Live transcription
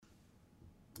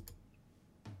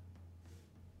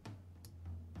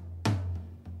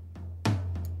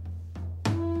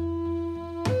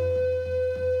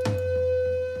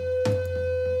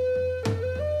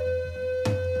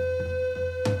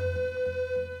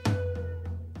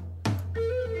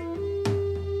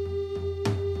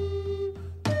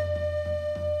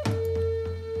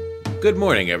Good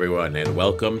morning, everyone, and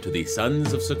welcome to the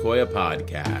Sons of Sequoia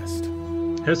podcast.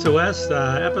 SOS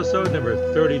episode number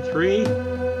 33,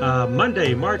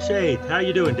 Monday, March 8th. How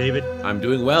you doing, David? I'm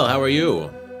doing well. How are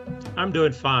you? I'm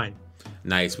doing fine.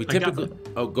 Nice.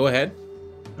 Go ahead.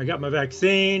 I got my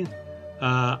vaccine.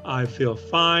 I feel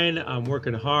fine. I'm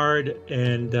working hard,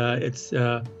 and it's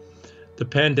the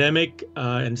pandemic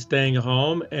and staying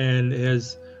home and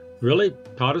has really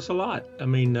taught us a lot. I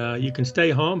mean, you can stay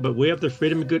home, but we have the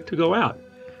freedom to go out.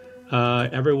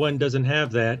 Everyone doesn't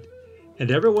have that.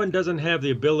 And everyone doesn't have the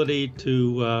ability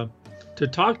to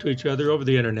talk to each other over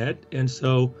the internet. And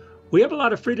so we have a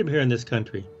lot of freedom here in this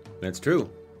country. That's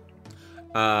true.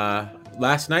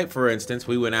 Last night, for instance,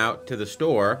 we went out to the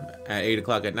store at 8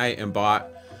 o'clock at night and bought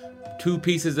 2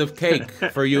 pieces of cake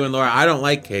for you and Laura. I don't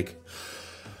like cake.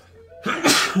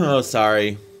 Oh,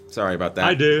 sorry. Sorry about that.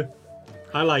 I do.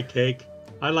 I like cake.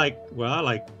 It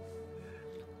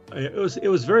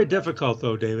was very difficult,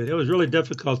 though, David. It was really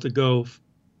difficult to go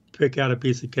pick out a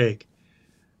piece of cake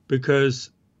because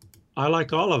I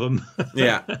like all of them.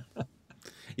 Yeah.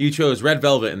 You chose red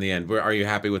velvet in the end. Are you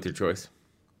happy with your choice?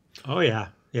 Oh, yeah.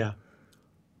 Yeah.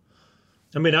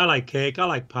 I mean, I like cake. I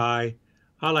like pie.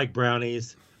 I like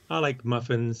brownies. I like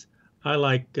muffins. I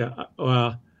like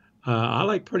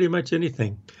pretty much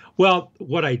anything. Well,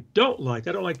 what I don't like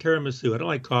tiramisu. I don't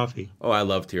like coffee. Oh, I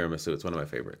love tiramisu. It's one of my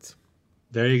favorites.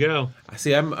 There you go. I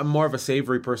see. I'm more of a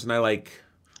savory person. I like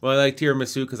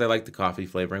tiramisu because I like the coffee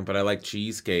flavoring, but I like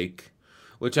cheesecake,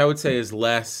 which I would say is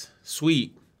less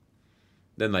sweet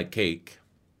than like cake.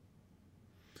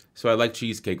 So I like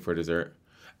cheesecake for dessert.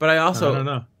 But I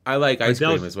also I like ice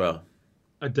cream as well.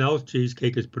 Adele's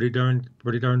cheesecake is pretty darn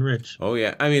rich. Oh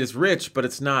yeah. I mean, it's rich, but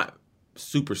it's not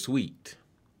super sweet.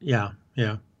 Yeah,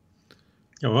 yeah.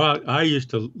 Well, I used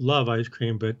to love ice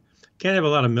cream, but can't have a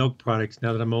lot of milk products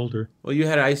now that I'm older. Well, you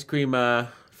had ice cream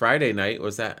Friday night.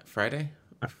 Was that Friday?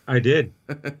 I did.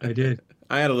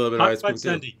 I had a little bit of ice cream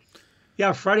Sunday. Too.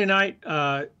 Yeah, Friday night.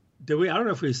 Did we? I don't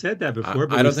know if we said that before.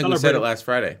 But I don't think we said it last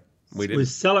Friday. We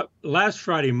didn't. Last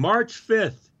Friday, March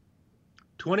 5th,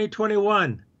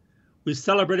 2021. We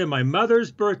celebrated my mother's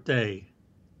birthday.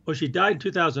 Well, she died in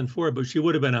 2004, but she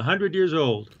would have been 100 years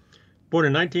old. Born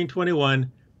in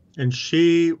 1921, and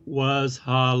she was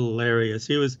hilarious.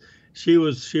 She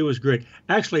was great.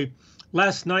 Actually,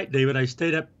 last night, David, I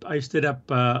stayed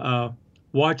up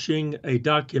watching a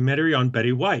documentary on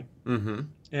Betty White. Mm-hmm.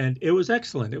 And it was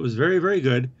excellent. It was very, very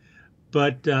good.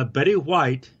 But Betty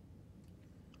White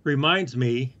reminds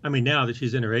me, I mean, now that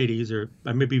she's in her 80s or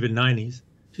maybe even 90s,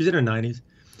 she's in her 90s.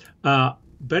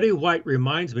 Betty White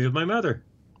reminds me of my mother.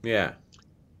 Yeah.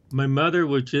 My mother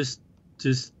was it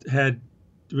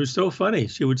was so funny.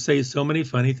 She would say so many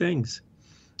funny things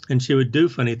and she would do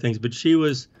funny things, but she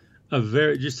was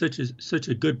such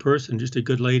a good person, just a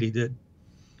good lady that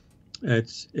I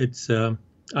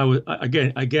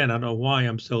don't know why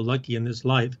I'm so lucky in this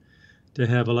life to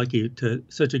have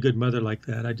such a good mother like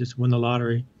that. I just won the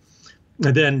lottery.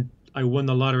 And then I won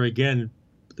the lottery again,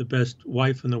 the best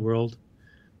wife in the world.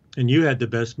 And you had the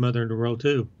best mother in the world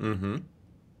too. Mm-hmm.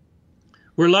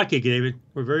 We're lucky, David.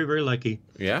 We're very, very lucky.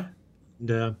 Yeah. And,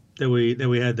 that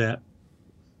we had that.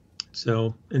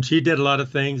 So, and she did a lot of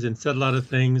things and said a lot of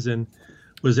things and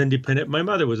was independent. My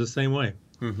mother was the same way.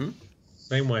 Mm-hmm.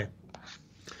 Same way.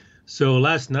 So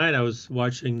last night I was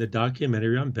watching the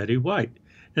documentary on Betty White,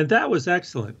 and that was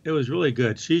excellent. It was really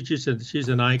good. She's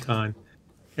an icon,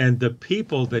 and the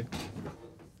people that.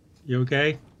 You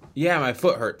okay? Yeah, my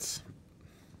foot hurts.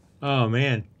 Oh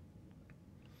man.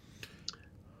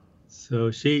 So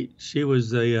she was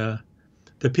the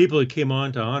people who came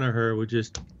on to honor her were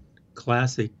just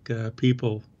classic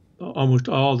people. Almost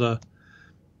all the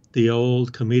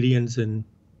old comedians and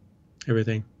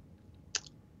everything.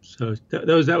 So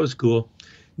that was cool.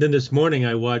 Then this morning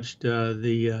I watched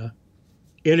the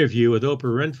interview with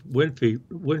Oprah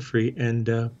Winfrey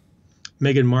and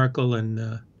Meghan Markle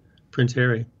and Prince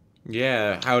Harry.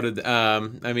 Yeah. How did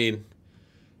I mean?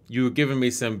 You were giving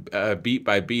me some beat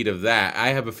by beat of that. I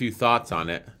have a few thoughts on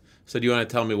it. So do you want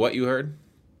to tell me what you heard?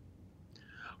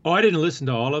 Oh, I didn't listen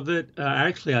to all of it.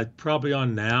 Actually, I'm probably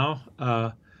on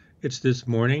now. It's this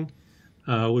morning.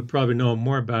 Would probably know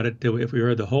more about it if we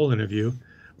heard the whole interview.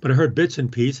 But I heard bits and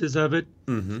pieces of it.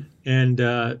 Mm-hmm.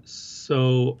 And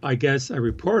so I guess a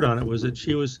report on it was that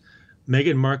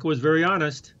Meghan Markle was very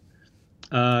honest,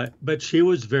 but she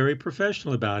was very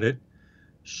professional about it.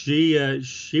 She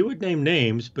would name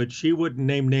names, but she wouldn't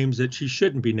name names that she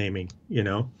shouldn't be naming, you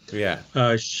know? Yeah.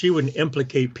 She wouldn't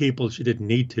implicate people she didn't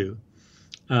need to.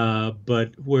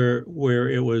 But where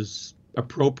it was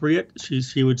appropriate,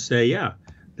 she would say, yeah,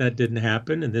 that didn't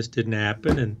happen, and this didn't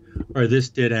happen, and or this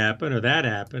did happen, or that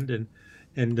happened,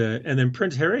 and then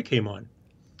Prince Harry came on,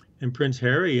 and Prince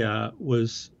Harry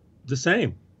was the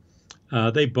same.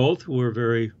 They both were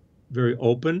very, very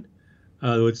open.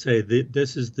 I would say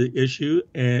this is the issue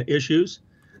and issues.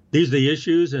 These are the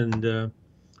issues, and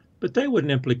but they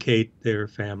wouldn't implicate their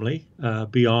family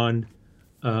beyond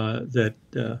that.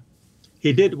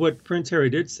 He did what Prince Harry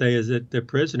did say is that they're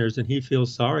prisoners, and he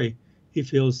feels sorry. He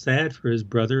feels sad for his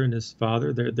brother and his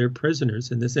father. They're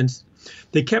prisoners in this.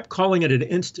 They kept calling it an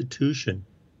institution.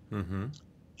 Mm-hmm.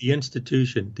 The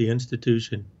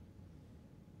institution,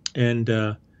 and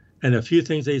a few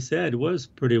things they said was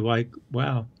pretty like,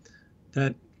 wow,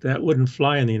 that wouldn't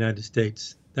fly in the United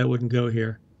States. That wouldn't go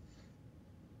here.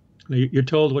 You're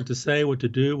told what to say, what to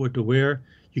do, what to wear.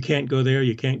 You can't go there.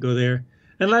 You can't go there.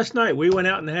 And last night we went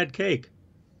out and had cake.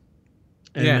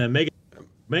 And Yeah.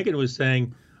 Megan was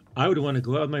saying, I would want to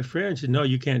go out with my friends. She said, no,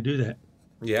 you can't do that.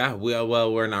 Yeah.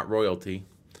 Well, we're not royalty,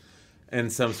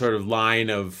 and some sort of line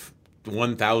of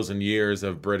 1,000 years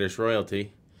of British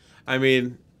royalty. I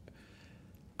mean,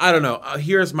 I don't know.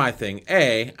 Here's my thing.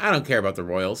 I don't care about the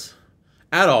royals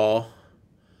at all.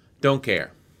 Don't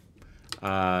care.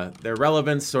 Their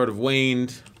relevance sort of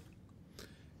waned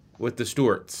with the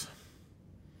Stuarts.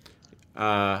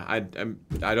 I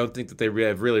don't think that they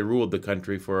have really ruled the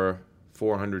country for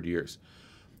 400 years.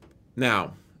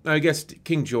 Now, I guess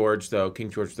King George III,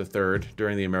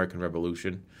 during the American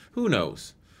Revolution, who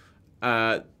knows?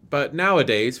 But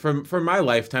nowadays, for my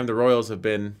lifetime, the royals have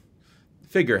been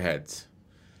figureheads.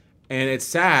 And it's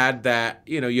sad that,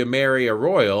 you marry a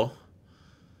royal,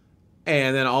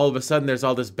 and then all of a sudden there's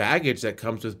all this baggage that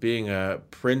comes with being a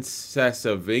princess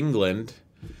of England.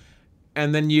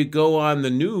 And then you go on the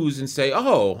news and say,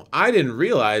 oh, I didn't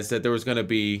realize that there was going to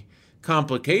be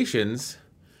complications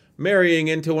marrying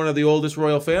into one of the oldest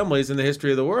royal families in the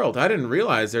history of the world. I didn't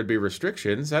realize there'd be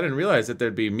restrictions. I didn't realize that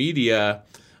there'd be media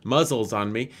muzzles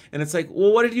on me. And it's like,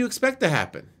 well, what did you expect to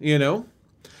happen?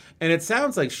 And it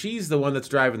sounds like she's the one that's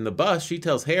driving the bus. She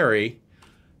tells Harry,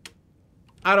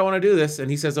 I don't want to do this. And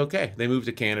he says, okay. They move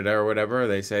to Canada or whatever.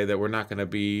 They say that we're not going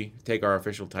to take our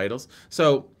official titles.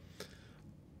 So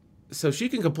she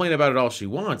can complain about it all she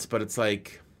wants, but it's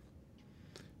like,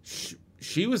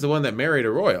 she was the one that married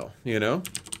a royal,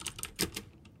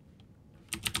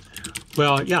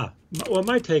 Well, yeah. Well,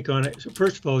 my take on it,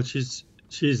 first of all,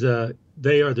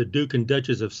 they are the Duke and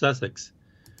Duchess of Sussex,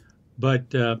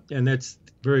 but and that's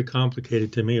very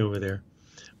complicated to me over there.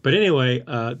 But anyway,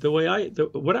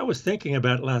 what I was thinking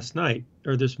about last night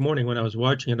or this morning when I was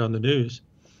watching it on the news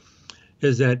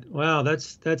is that, wow,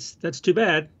 that's too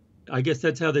bad. I guess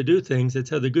that's how they do things. That's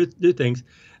how they do things.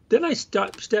 Then I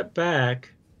stepped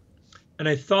back and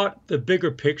I thought the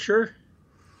bigger picture.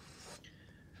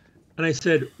 And I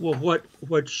said, well,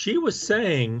 what she was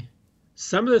saying,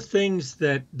 some of the things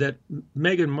that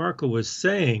Meghan Markle was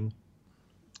saying,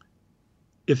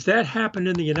 if that happened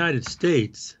in the United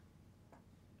States,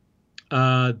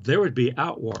 there would be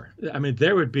outwar. I mean,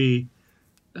 there would be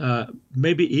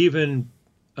maybe even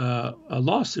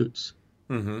lawsuits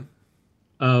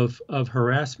of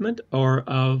harassment or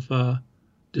of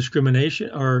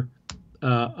discrimination or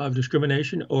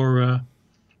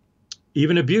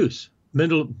even abuse,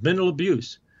 mental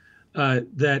abuse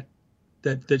that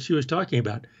she was talking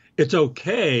about. It's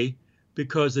okay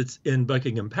because it's in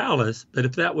Buckingham Palace, but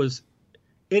if that was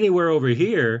anywhere over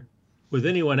here with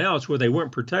anyone else where they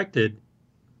weren't protected,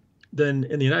 then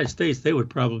in the United States they would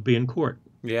probably be in court.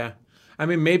 Yeah. I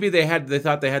mean, maybe they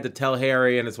thought they had to tell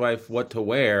Harry and his wife what to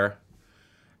wear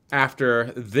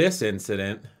after this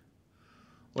incident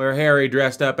where Harry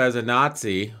dressed up as a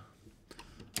Nazi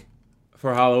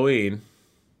for Halloween.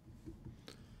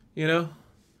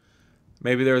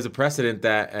 Maybe there was a precedent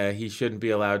that he shouldn't be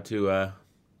allowed to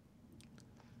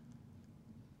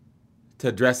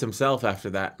dress himself after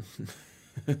that.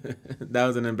 That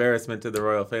was an embarrassment to the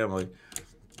royal family.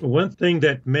 One thing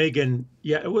that Meghan,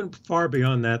 it went far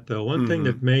beyond that though. One thing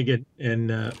that Meghan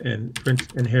and Prince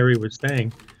and Harry were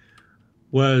saying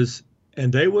was,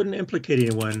 and they wouldn't implicate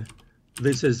anyone.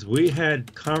 They says we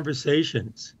had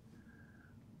conversations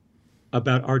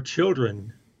about our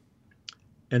children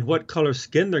and what color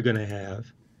skin they're going to have,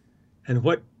 and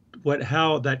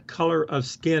how that color of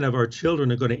skin of our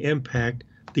children are going to impact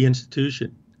the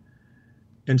institution.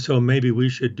 And so maybe we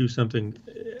should do something.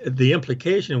 The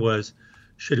implication was,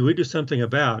 should we do something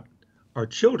about our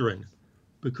children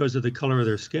because of the color of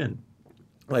their skin?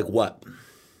 Like what?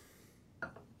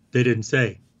 They didn't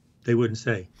say. They wouldn't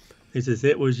say. He says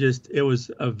it was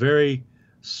a very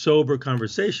sober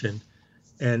conversation.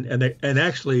 And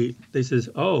actually they says,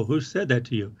 oh, who said that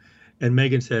to you? And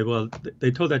Meghan said, well,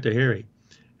 they told that to Harry.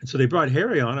 And so they brought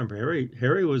Harry on, and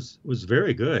Harry was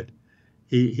very good.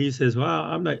 He says, well,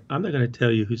 I'm not going to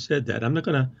tell you who said that. I'm not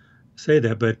going to say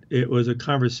that, but it was a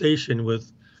conversation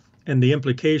with, and the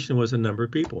implication was a number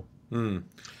of people. Hmm.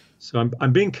 So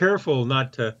I'm being careful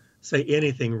not to say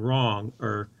anything wrong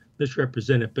or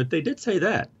misrepresent it, but they did say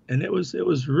that, and it was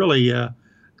really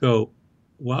go,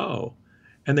 wow.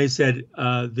 And they said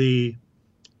the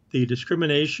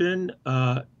discrimination,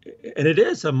 and it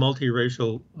is a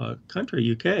multiracial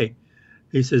country, UK.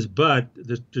 He says, but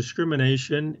the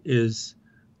discrimination is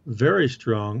very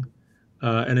strong,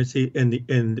 and it's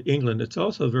in England.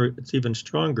 It's even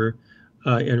stronger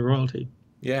in royalty.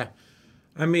 Yeah.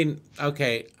 I mean,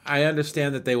 okay, I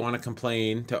understand that they want to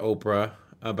complain to Oprah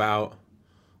about,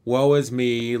 woe is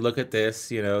me, look at this,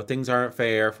 things aren't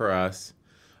fair for us.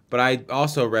 But I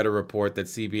also read a report that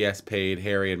CBS paid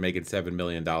Harry and Meghan $7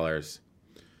 million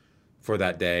for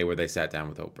that day where they sat down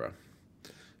with Oprah.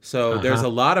 So there's a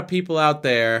lot of people out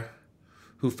there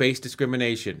who face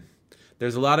discrimination.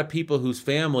 There's a lot of people whose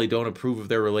family don't approve of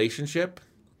their relationship,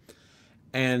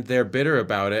 and they're bitter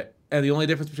about it. And the only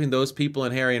difference between those people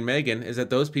and Harry and Meghan is that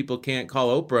those people can't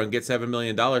call Oprah and get $7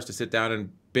 million to sit down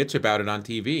and bitch about it on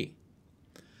TV.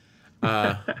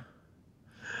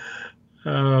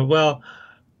 Well,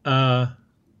 uh,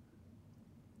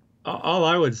 all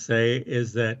I would say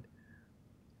is that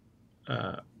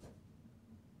uh,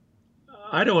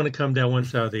 I don't want to come down one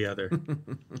side or the other.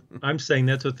 I'm saying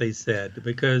that's what they said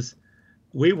because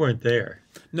we weren't there.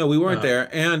 No, we weren't there.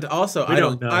 And also, We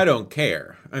don't know. I don't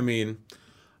care. I mean,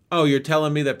 oh, you're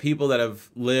telling me that people that have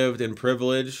lived in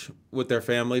privilege with their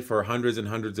family for hundreds and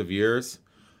hundreds of years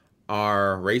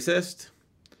are racist?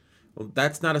 Well,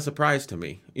 that's not a surprise to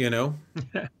me,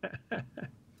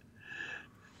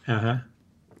 Uh-huh.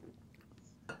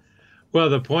 Well,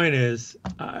 the point is,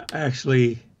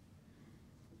 actually,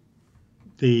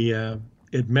 it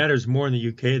matters more in the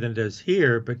UK than it does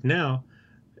here. But now,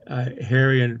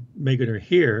 Harry and Meghan are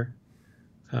here,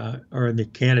 or in the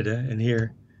Canada, and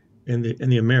here in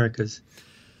the Americas,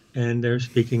 and they're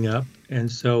speaking up,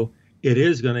 and so it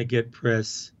is going to get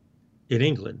press in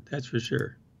England, that's for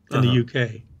sure, in the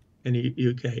UK,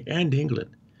 and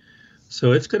England.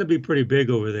 So it's going to be pretty big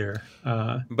over there.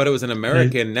 But it was an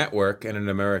American network and an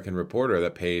American reporter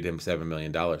that paid him $7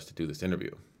 million to do this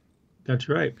interview. That's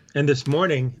right. And this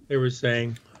morning they were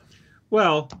saying,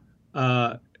 well,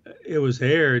 it was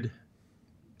aired.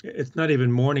 It's not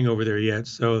even morning over there yet,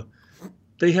 so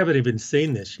they haven't even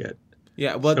seen this yet.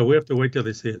 Yeah, well, So we have to wait till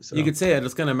they see it. So. you could say that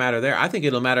it's going to matter there. I think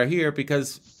it'll matter here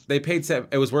because they paid,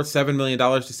 it was worth $7 million to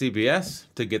CBS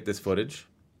to get this footage,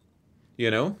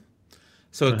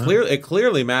 So it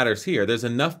clearly matters here. There's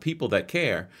enough people that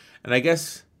care. And I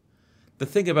guess the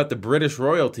thing about the British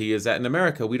royalty is that in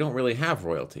America, we don't really have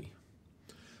royalty.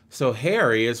 So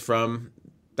Harry is from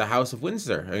the House of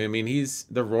Windsor. I mean, he's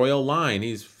the royal line.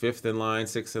 He's fifth in line,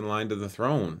 sixth in line to the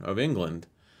throne of England.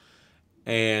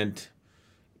 And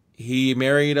he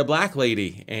married a black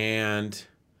lady, and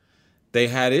they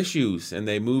had issues, and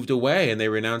they moved away, and they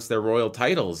renounced their royal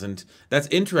titles. And that's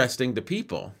interesting to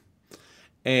people.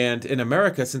 And in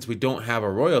America, since we don't have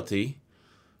a royalty,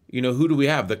 who do we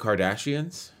have? The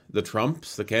Kardashians, the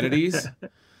Trumps, the Kennedys.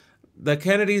 The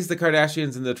Kennedys, the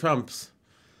Kardashians, and the Trumps,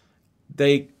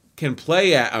 they can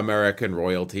play at American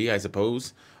royalty, I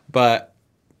suppose, but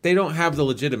they don't have the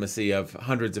legitimacy of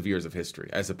hundreds of years of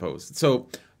history, I suppose.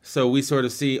 So we sort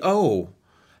of see,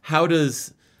 how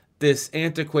does this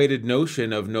antiquated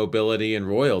notion of nobility and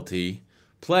royalty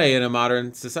play in a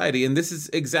modern society? And this is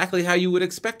exactly how you would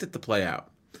expect it to play out.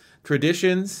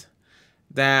 Traditions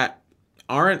that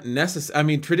aren't necessary. I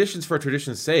mean, traditions for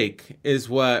tradition's sake is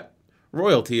what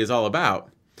royalty is all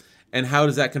about. And how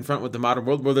does that confront with the modern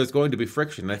world where there's going to be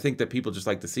friction? And I think that people just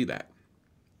like to see that.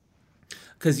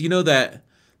 Because that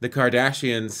the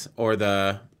Kardashians or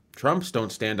the Trumps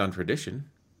don't stand on tradition.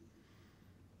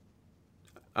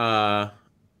 The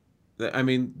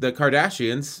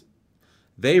Kardashians,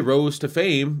 they rose to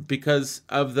fame because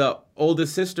of the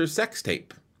oldest sister's sex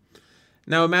tape.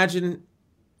 Now imagine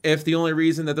if the only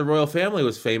reason that the royal family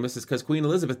was famous is because Queen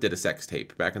Elizabeth did a sex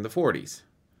tape back in the 40s.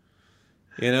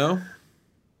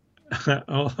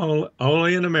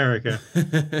 Only in America.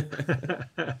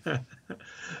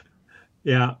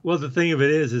 Yeah. Well, the thing of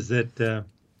it is that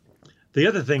the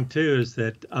other thing too is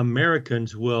that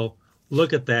Americans will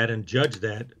look at that and judge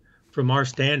that from our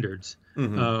standards,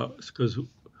 because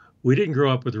we didn't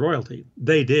grow up with royalty.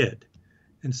 They did.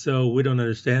 And so we don't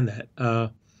understand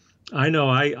that. I know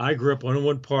I grew up on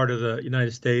one part of the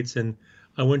United States, and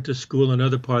I went to school in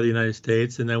another part of the United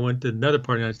States, and I went to another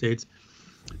part of the United States.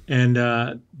 And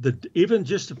the even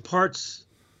just the parts,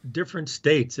 different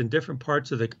states and different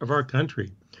parts of our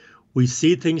country, we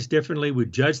see things differently, we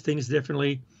judge things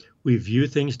differently, we view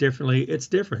things differently. It's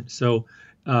different. So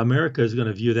America is going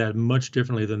to view that much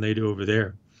differently than they do over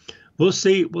there. We'll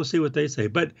see. We'll see what they say.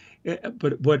 But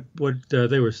what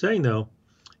they were saying though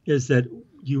is that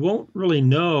you won't really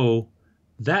know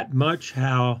that much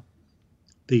how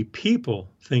the people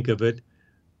think of it,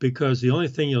 because the only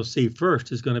thing you'll see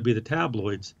first is going to be the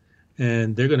tabloids,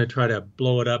 and they're going to try to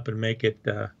blow it up and make it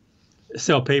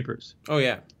sell papers. Oh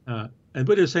yeah. And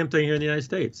we do the same thing here in the United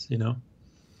States, you know.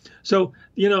 So,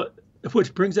 you know,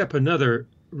 which brings up another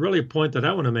really point that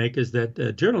I want to make is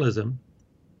that journalism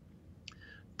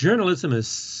is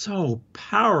so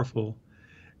powerful.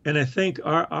 And I think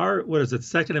our what is it,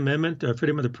 Second Amendment,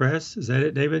 freedom of the press, is that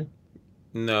it, David?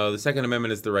 No, the Second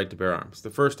Amendment is the right to bear arms. The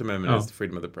First Amendment is Oh, the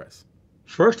freedom of the press.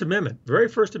 First Amendment, very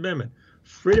First Amendment,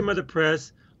 freedom of the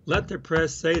press, let the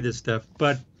press say this stuff.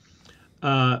 But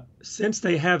since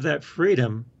they have that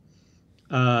freedom,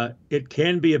 it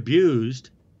can be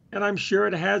abused, and I'm sure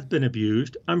it has been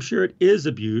abused. I'm sure it is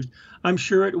abused. I'm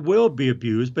sure it will be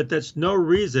abused, but that's no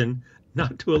reason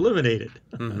not to eliminate it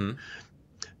Mm-hmm.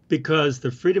 because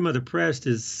the freedom of the press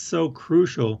is so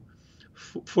crucial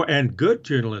for and good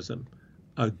journalism,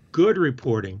 good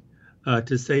reporting,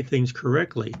 to say things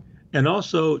correctly, and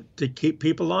also to keep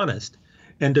people honest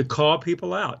and to call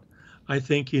people out. I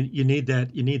think you need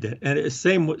that. You need that, and it's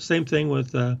same thing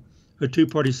with a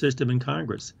two-party system in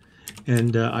Congress.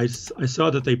 And I saw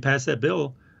that they passed that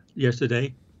bill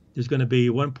yesterday. There's going to be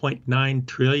 $1.9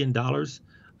 trillion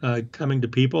coming to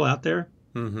people out there.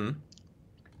 Mm-hmm.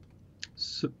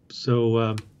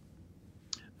 So,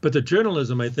 but the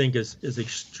journalism I think is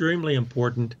extremely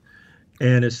important,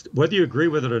 and it's whether you agree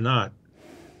with it or not,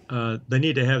 they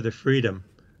need to have the freedom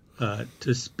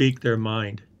to speak their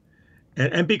mind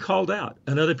and be called out,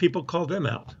 and other people call them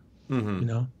out. Mm-hmm. You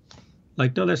know,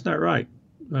 like no, that's not right.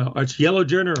 Well, it's yellow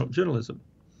journalism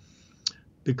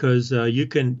because you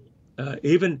can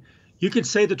even you can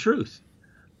say the truth,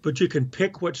 but you can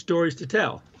pick what stories to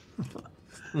tell.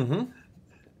 Mm-hmm.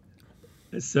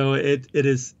 So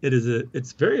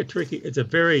it's very tricky. It's a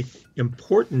very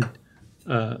important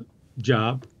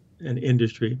job and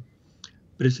industry,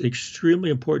 but it's an extremely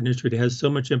important industry. It has so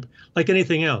much like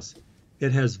anything else.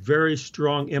 It has very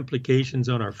strong implications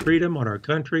on our freedom, on our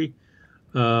country,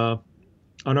 on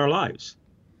our lives.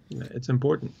 It's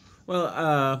important.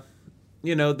 Well,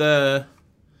 you know, the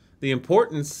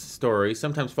importance stories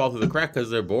sometimes fall through the crack because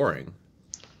they're boring.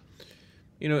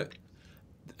 You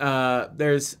know,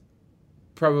 there's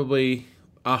probably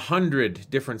 100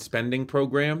 different spending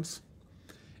programs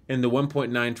in the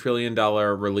 $1.9 trillion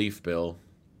relief bill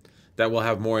that will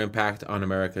have more impact on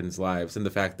Americans' lives than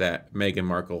the fact that Meghan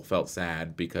Markle felt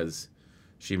sad because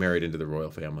she married into the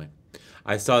royal family.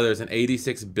 I saw there's an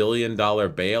 $86 billion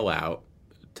bailout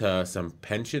to some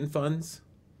pension funds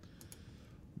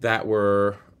that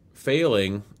were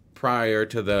failing prior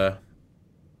to the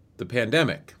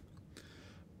pandemic.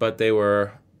 But they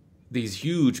were these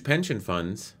huge pension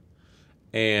funds,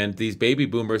 and these baby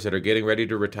boomers that are getting ready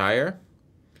to retire,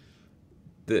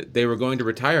 they were going to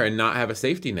retire and not have a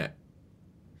safety net.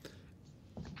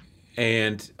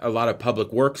 And a lot of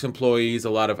public works employees, a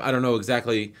lot of, I don't know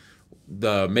exactly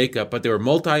the makeup, but they were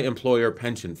multi-employer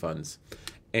pension funds.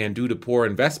 And due to poor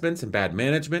investments and bad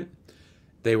management,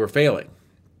 they were failing.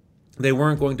 They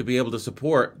weren't going to be able to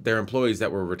support their employees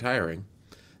that were retiring.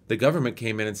 The government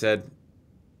came in and said,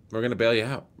 we're going to bail you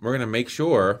out. We're going to make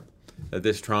sure that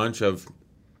this tranche of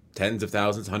tens of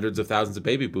thousands, hundreds of thousands of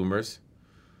baby boomers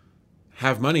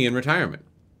have money in retirement.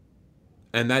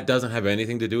 And that doesn't have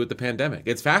anything to do with the pandemic.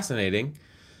 It's fascinating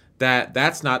that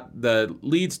that's not the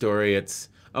lead story. It's,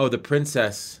 oh, the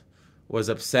princess was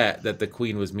upset that the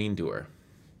queen was mean to her.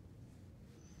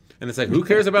 And it's like, who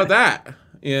cares about that?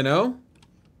 You know?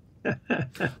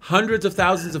 Hundreds of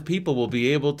thousands of people will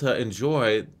be able to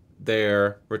enjoy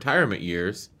their retirement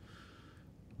years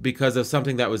because of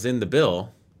something that was in the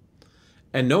bill.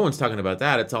 And no one's talking about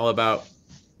that. It's all about,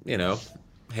 you know,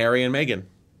 Harry and Meghan.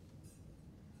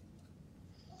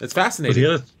 It's But fascinating.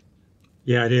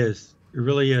 yeah, it is. It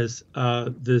really is.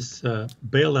 This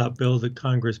bailout bill that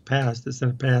Congress passed, the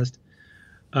Senate passed,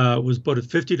 was voted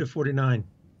 50 to 49.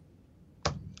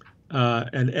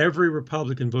 And every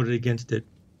Republican voted against it.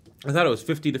 I thought it was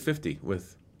 50 to 50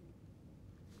 with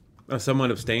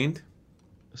someone abstained.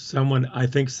 I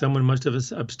think someone must have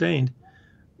abstained,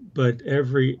 but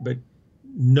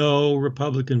no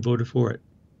Republican voted for it.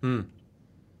 Hmm.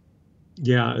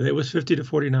 Yeah, it was 50 to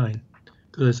 49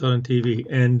 because I saw it on TV.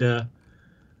 And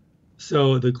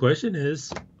so the question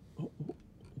is,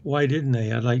 Why didn't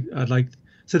they? I'd like.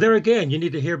 So there again, you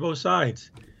need to hear both sides.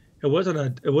 It was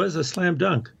a slam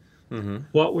dunk. Hmm.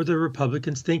 What were the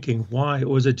Republicans thinking? Why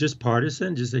was it just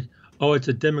partisan? Just like, oh, it's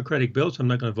a Democratic bill, so I'm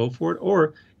not going to vote for it,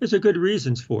 or is there good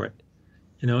reasons for it?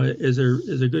 Is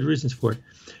there good reasons for it?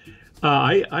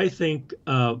 I think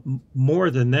more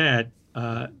than that,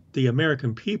 the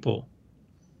American people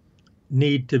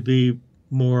need to be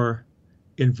more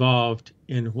involved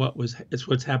in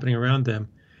what's happening around them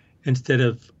instead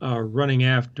of running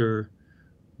after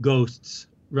ghosts,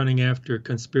 running after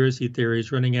conspiracy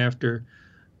theories, running after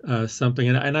something.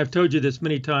 And I've told you this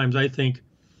many times. I think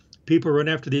people run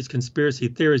after these conspiracy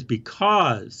theories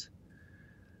because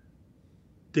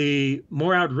the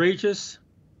more outrageous,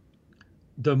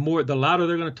 the louder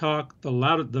they're going to talk,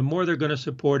 the more they're going to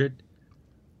support it.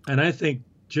 And I think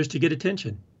just to get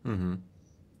attention. Hmm.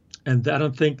 And I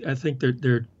think they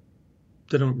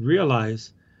don't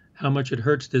realize how much it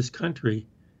hurts this country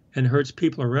and hurts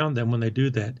people around them when they do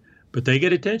that. But they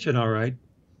get attention, all right,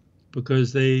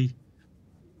 because they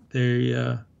they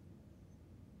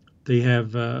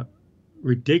have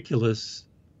ridiculous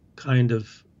kind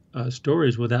of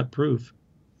stories without proof,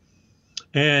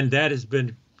 and that has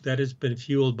been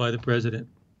fueled by the president,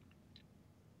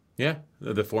 Yeah,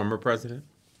 the former president,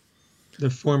 the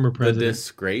former the president.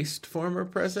 disgraced former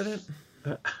president.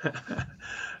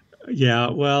 Yeah,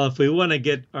 well, if we want to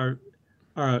get our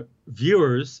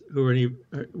viewers who are any,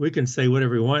 we can say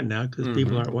whatever we want now because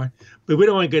people Hmm. aren't watching, but we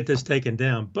don't want to get this taken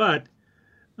down. But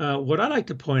what I like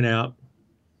to point out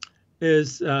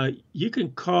is you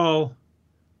can call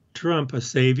Trump a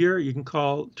savior. You can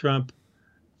call Trump,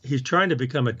 he's trying to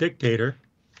become a dictator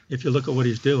if you look at what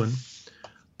he's doing.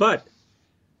 But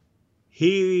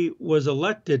he was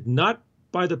elected not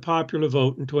by the popular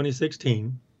vote in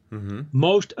 2016. Hmm.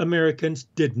 Most Americans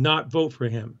did not vote for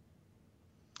him.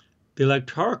 The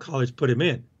Electoral College put him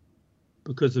in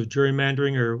because of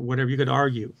gerrymandering or whatever you could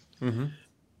argue. Hmm.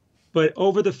 But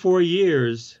over the 4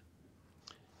 years,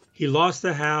 he lost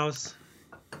the House,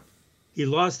 he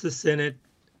lost the Senate,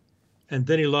 and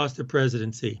then he lost the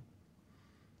presidency.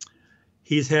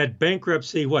 He's had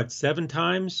bankruptcy, what, 7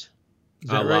 times? Is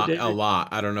A that right, lot, a David? lot.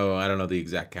 I don't know. I don't know the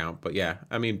exact count, but yeah.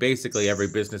 I mean, basically every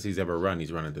business he's ever run,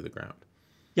 he's run into the ground.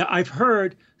 Yeah, I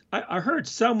heard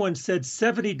someone said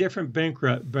 70 different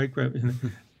bankrupt.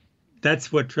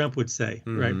 That's what Trump would say,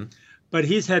 right? Hmm. But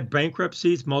he's had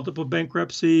bankruptcies, multiple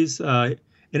bankruptcies.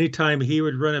 Anytime he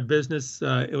would run a business,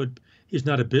 he's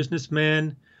not a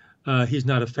businessman. He's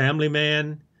not a family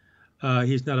man.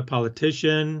 He's not a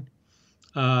politician.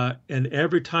 And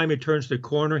every time he turns the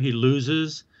corner, he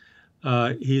loses.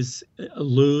 He's a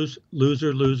loser,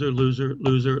 loser, loser, loser,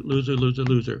 loser, loser,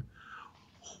 loser.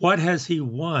 What has he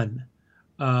won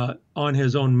on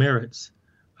his own merits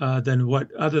than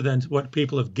what other than what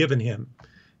people have given him?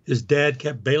 His dad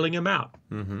kept bailing him out.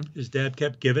 Hmm. His dad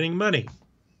kept giving him money,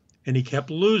 and he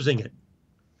kept losing it.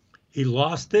 He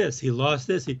lost this. He lost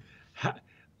this. Ha,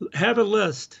 have a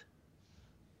list.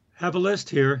 Have a list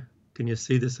here. Can you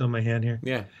see this on my hand here?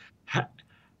 Yeah. Ha,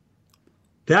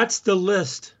 that's the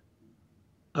list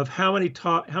of how many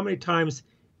times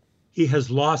he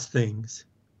has lost things,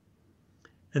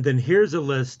 and then here's a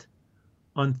list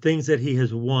on things that he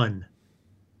has won.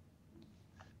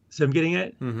 So I'm getting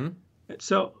it. Hmm.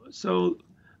 So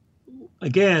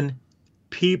again,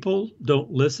 people don't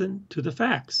listen to the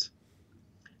facts.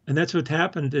 And that's what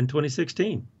happened in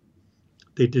 2016.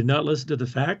 They did not listen to the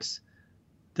facts.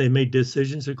 They made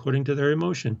decisions according to their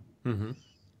emotion. Hmm.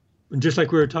 And just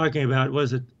like we were talking about,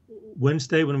 was it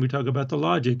Wednesday when we talk about the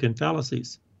logic and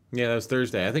fallacies? Yeah, that was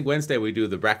Thursday. I think Wednesday we do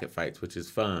the bracket fights, which is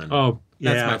fun. Oh,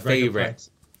 That's yeah, my bracket favorite. fights.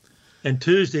 And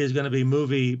Tuesday is going to be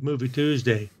movie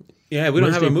Tuesday. Yeah, we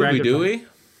don't have Wednesday a movie, bracket do fight. we?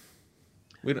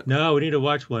 We don't. No, we need to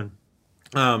watch one.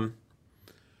 Um.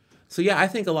 So yeah, I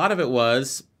think a lot of it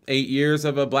was 8 years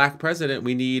of a black president.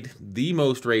 We need the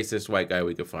most racist white guy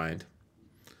we could find,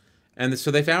 and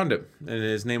so they found him, and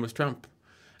his name was Trump.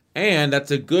 And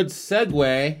that's a good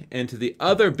segue into the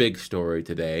other big story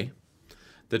today: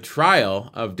 the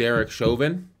trial of Derek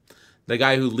Chauvin, the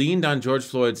guy who leaned on George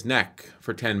Floyd's neck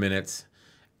for 10 minutes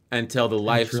until the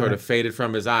life That's sort right. of faded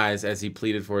from his eyes as he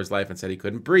pleaded for his life and said he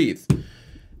couldn't breathe.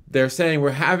 They're saying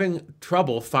we're having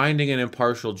trouble finding an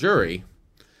impartial jury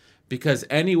because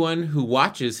anyone who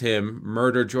watches him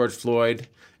murder George Floyd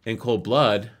in cold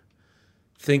blood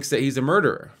thinks that he's a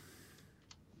murderer.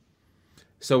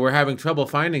 So we're having trouble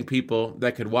finding people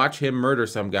that could watch him murder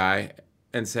some guy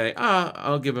and say,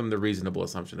 I'll give him the reasonable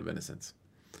assumption of innocence.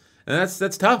 And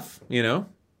that's tough, you know?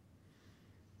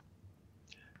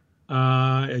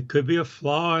 It could be a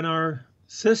flaw in our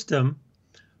system,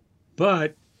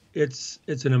 but it's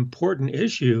an important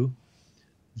issue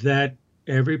that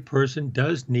every person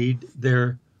does need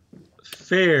their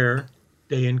fair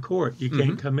day in court. You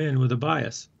can't come in with a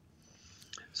bias.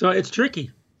 So it's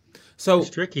tricky. So It's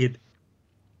tricky.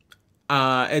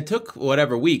 it took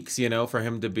whatever weeks, for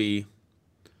him to be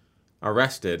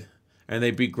arrested, and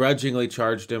they begrudgingly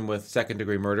charged him with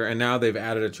second-degree murder, and now they've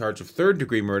added a charge of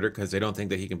third-degree murder because they don't think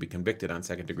that he can be convicted on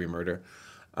second-degree murder.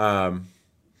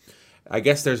 I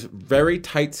guess there's very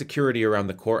tight security around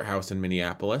the courthouse in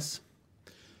Minneapolis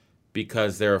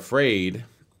because they're afraid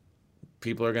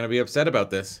people are going to be upset about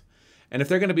this. And if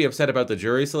they're going to be upset about the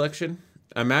jury selection,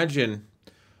 imagine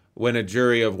when a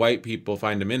jury of white people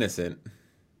find him innocent,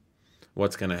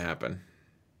 what's going to happen?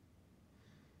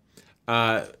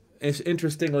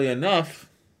 Interestingly enough,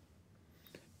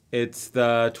 it's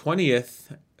the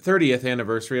 30th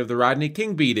anniversary of the Rodney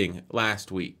King beating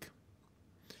last week.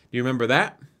 Do you remember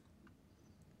that?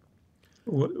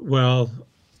 Well,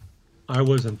 I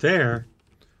wasn't there,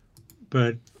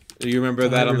 but Do you remember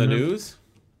that on the news?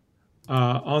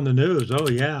 on the news. Oh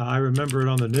yeah, I remember it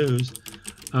on the news.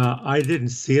 I didn't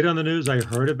see it on the news. I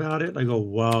heard about it. I go,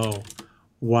 whoa,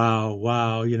 wow,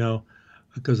 wow.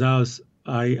 Because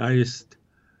I just,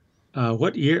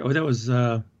 what year? Oh, that was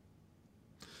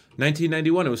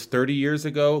 1991. It was 30 years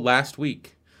ago last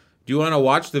week. Do you want to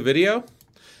watch the video?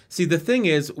 See, the thing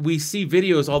is, we see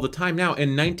videos all the time now.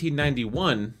 In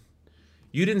 1991,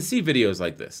 you didn't see videos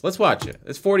like this. Let's watch it.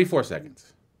 It's 44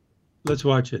 seconds. Let's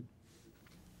watch it.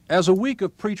 As a week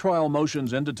of pretrial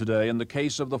motions ended today in the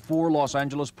case of the 4 Los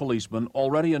Angeles policemen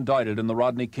already indicted in the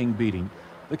Rodney King beating,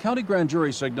 the county grand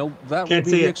jury signaled that Can't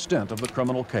will see be the it. extent of the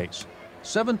criminal case.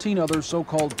 17 other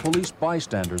so-called police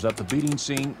bystanders at the beating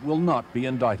scene will not be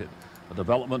indicted, a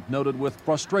development noted with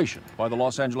frustration by the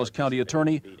Los Angeles County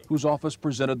Attorney, whose office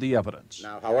presented the evidence.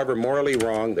 Now, however morally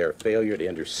wrong their failure to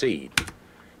intercede,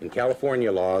 in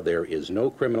California law there is no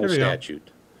criminal There we go.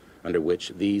 statute under which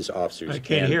these officers I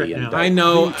can't can hear be it now. indicted. I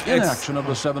know The inaction of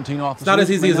the 17 officers not as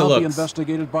easy may as it now be looks.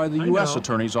 investigated by the I U.S. know.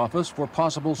 Attorney's Office for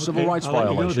possible civil Okay, rights I'll let you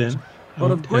go violations. then. But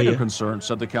I'll of tell greater you. concern,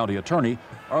 said the county attorney,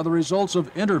 are the results of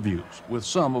interviews with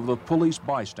some of the police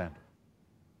bystanders.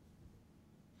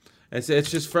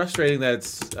 It's just frustrating that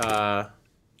it's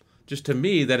just to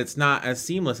me that it's not as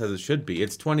seamless as it should be.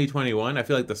 It's 2021. I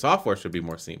feel like the software should be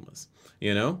more seamless,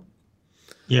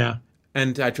 Yeah.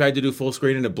 And I tried to do full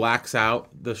screen and it blacks out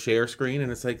the share screen,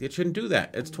 and it's like it shouldn't do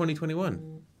that. It's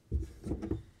 2021.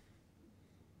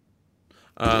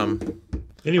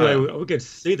 Anyway, we could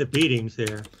see the beatings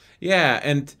there. Yeah,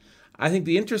 and I think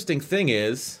the interesting thing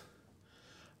is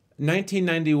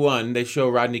 1991, they show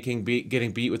Rodney King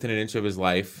getting beat within an inch of his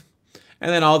life. And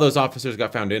then all those officers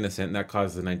got found innocent, and that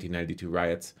caused the 1992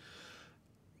 riots.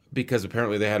 Because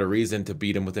apparently they had a reason to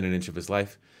beat him within an inch of his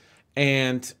life.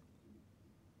 And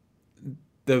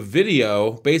the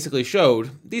video basically showed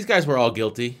these guys were all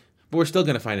guilty, but we're still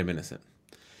going to find him innocent.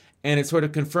 And it sort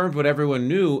of confirmed what everyone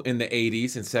knew in the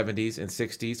 80s and 70s and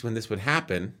 60s when this would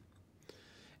happen,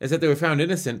 is that they were found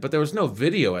innocent, but there was no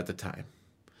video at the time.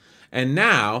 And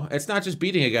now, it's not just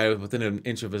beating a guy within an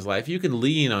inch of his life. You can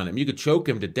lean on him. You could choke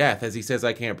him to death as he says,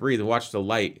 "I can't breathe," and watch the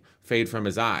light fade from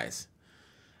his eyes.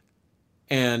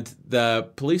 And the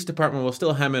police department will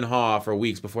still hem and haw for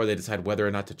weeks before they decide whether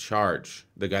or not to charge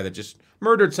the guy that just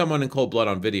murdered someone in cold blood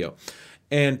on video.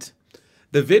 And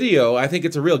the video, I think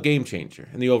it's a real game changer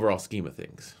in the overall scheme of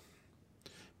things.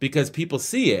 Because people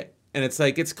see it, and it's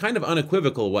like, it's kind of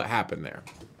unequivocal what happened there.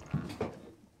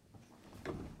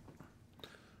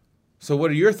 So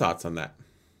what are your thoughts on that?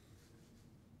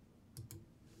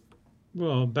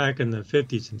 Well, back in the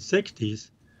 50s and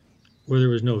 60s, where there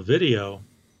was no video,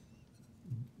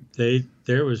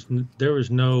 there was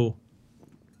no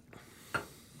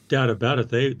doubt about it.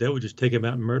 They would just take him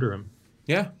out and murder him,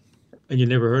 Yeah. and you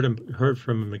never heard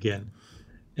from him again.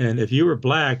 And if you were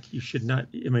black, you should not.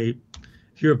 I mean,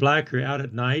 if you're black, you're out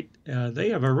at night. They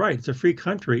have a right. It's a free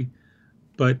country,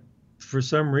 but for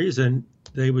some reason,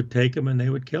 they would take him and they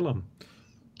would kill him.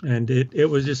 And it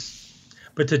was just.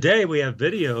 But today we have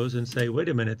videos and say, wait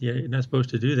a minute, you're not supposed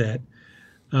to do that.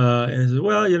 And it says,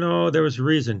 well, there was a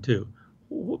reason to.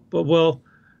 But well,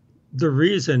 the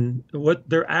reason, what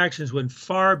their actions went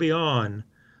far beyond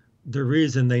the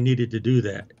reason they needed to do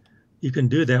that. You can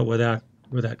do that without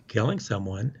killing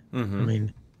someone. Mm-hmm. I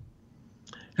mean,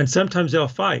 and sometimes they'll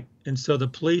fight. And so the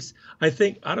police, I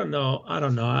don't know.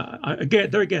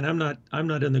 Again, I'm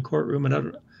not in the courtroom,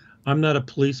 and I'm not a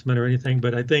policeman or anything,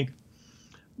 but I think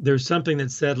there's something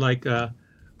that said like,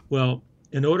 well,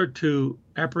 in order to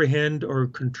apprehend or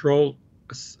control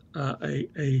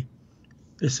a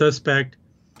suspect,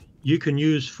 you can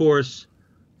use force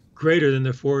greater than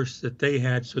the force that they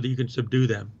had so that you can subdue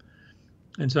them.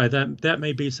 And so that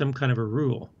may be some kind of a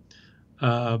rule,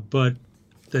 but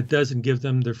that doesn't give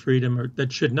them the freedom, or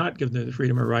that should not give them the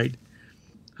freedom or right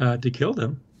to kill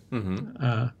them.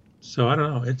 Mm-hmm. So I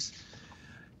don't know.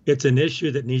 It's an issue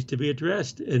that needs to be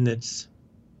addressed, and it's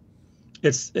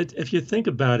if you think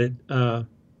about it,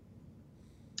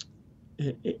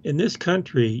 in this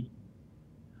country,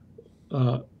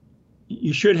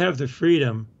 you should have the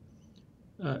freedom.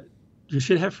 You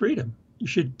should have freedom. You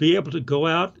should be able to go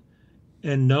out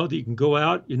and know that you can go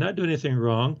out. You're not doing anything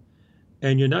wrong,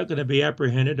 and you're not going to be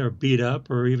apprehended or beat up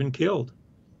or even killed,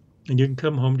 and you can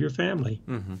come home to your family.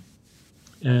 Mm-hmm.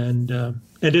 And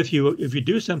if you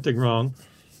do something wrong,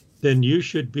 then you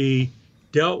should be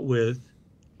dealt with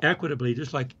equitably,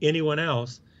 just like anyone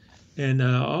else. And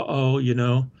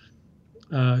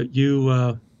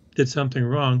you did something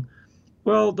wrong.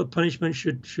 Well, the punishment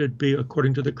should be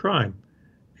according to the crime.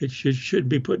 It shouldn't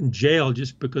be put in jail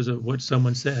just because of what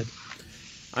someone said.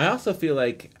 I also feel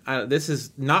like this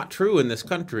is not true in this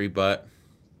country, but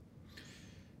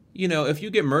if you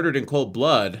get murdered in cold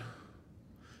blood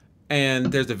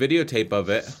and there's a videotape of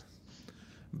it,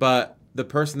 but the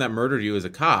person that murdered you is a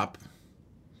cop,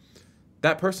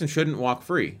 that person shouldn't walk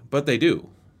free, but they do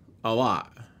a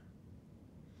lot.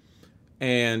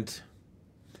 And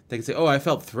they can say, oh, I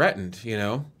felt threatened,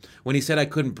 When he said I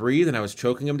couldn't breathe and I was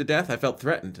choking him to death, I felt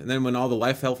threatened. And then when all the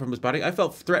life fell from his body, I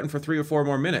felt threatened for 3 or 4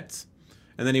 more minutes.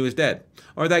 And then he was dead.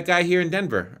 Or that guy here in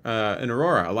Denver, in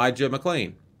Aurora, Elijah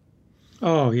McClain.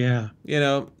 Oh, yeah.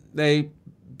 They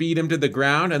beat him to the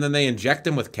ground and then they inject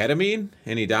him with ketamine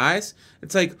and he dies.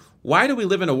 It's like, why do we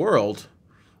live in a world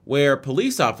where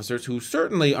police officers, who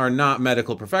certainly are not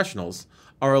medical professionals,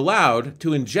 are allowed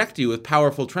to inject you with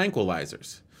powerful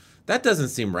tranquilizers? That doesn't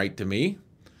seem right to me.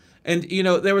 And,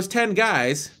 there was 10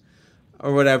 guys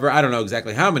or whatever. I don't know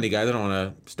exactly how many guys. I don't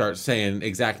want to start saying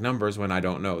exact numbers when I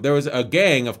don't know. There was a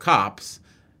gang of cops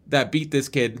that beat this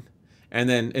kid and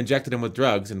then injected him with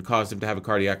drugs and caused him to have a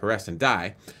cardiac arrest and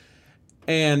die.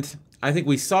 And I think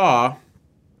we saw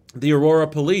the Aurora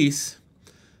police,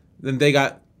 then they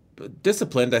got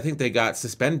disciplined. I think they got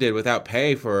suspended without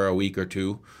pay for a week or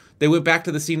 2. They went back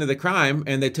to the scene of the crime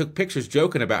and they took pictures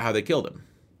joking about how they killed him.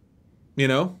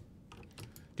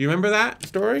 Do you remember that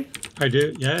story? I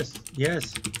do. Yes.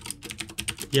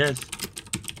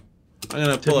 I'm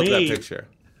going to pull up that picture.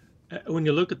 When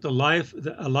you look at the life of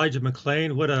Elijah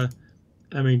McClain,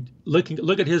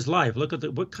 look at his life. Look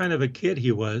at what kind of a kid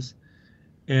he was.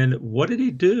 And what did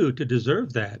he do to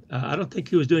deserve that? I don't think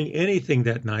he was doing anything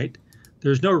that night.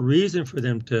 There's no reason for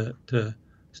them to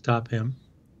stop him.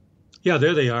 Yeah,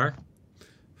 there they are.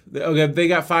 Okay, they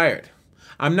got fired.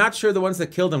 I'm not sure the ones that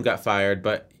killed him got fired,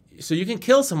 but so you can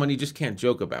kill someone, you just can't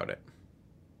joke about it.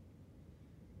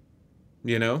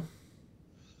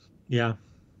 Yeah.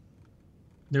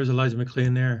 There's Elijah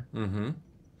McClain there. Mm-hmm.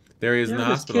 There he is in the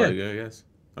hospital, I guess.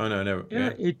 Oh, no, never.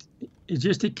 Yeah. It's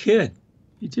just a kid.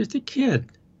 It's just a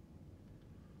kid.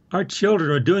 Our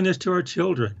children are doing this to our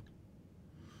children.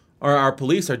 Or our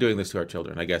police are doing this to our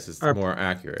children, I guess is more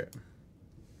accurate.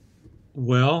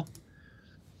 Well,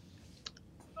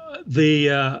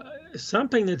 the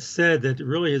something that's said that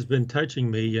really has been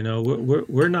touching me,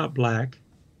 we're not black,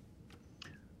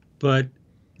 but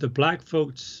the black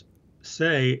folks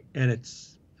say, and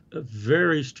it's a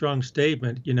very strong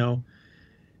statement,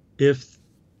 if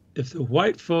the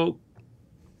white folk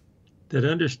that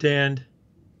understand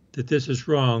that this is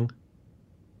wrong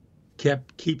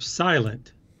keep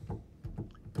silent,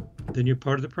 then you're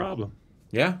part of the problem.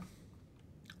 Yeah.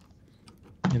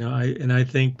 I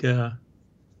think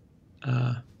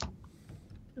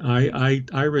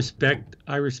I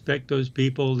respect those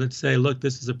people that say, look,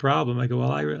 this is a problem. I go,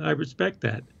 well, I respect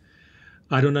that.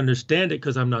 I don't understand it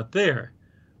because I'm not there.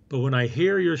 But when I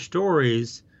hear your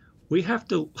stories, we have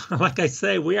to, like I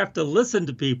say, we have to listen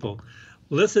to people.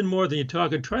 Listen more than you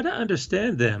talk and try to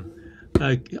understand them.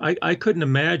 I couldn't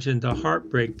imagine the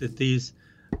heartbreak that these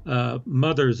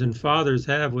mothers and fathers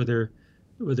have with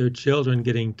their children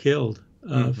getting killed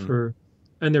and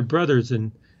their brothers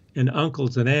and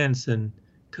uncles and aunts and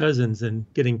cousins and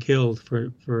getting killed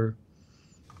for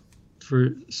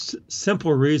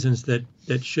simple reasons that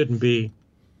shouldn't be.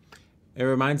 It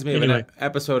reminds me of an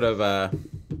episode of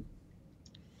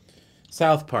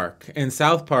South Park. In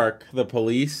South Park, the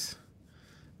police,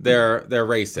 they're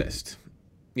racist,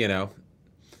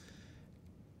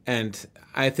 and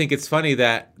I think it's funny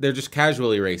that they're just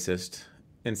casually racist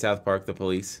in South Park, the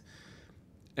police.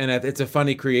 And it's a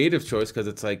funny creative choice because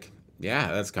it's like,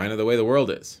 yeah, that's kind of the way the world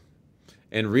is.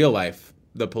 In real life,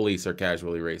 the police are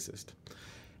casually racist.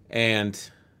 And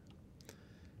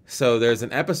So there's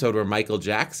an episode where Michael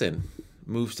Jackson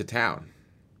moves to town.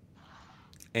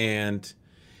 And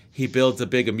he builds a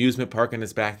big amusement park in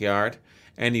his backyard.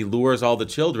 And he lures all the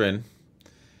children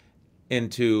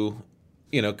into,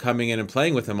 coming in and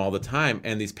playing with him all the time.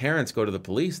 And these parents go to the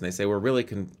police and they say, we're really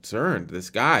concerned. This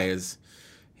guy he's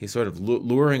sort of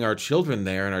luring our children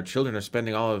there, and our children are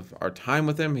spending all of our time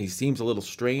with him. He seems a little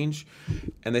strange.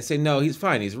 And they say, no, he's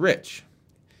fine. He's rich.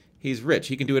 He's rich.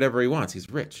 He can do whatever he wants. He's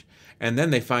rich. And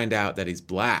then they find out that he's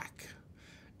black.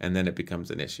 And then it becomes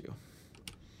an issue.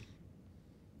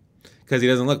 Because he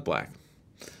doesn't look black.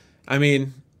 I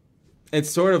mean, it's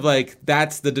sort of like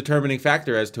that's the determining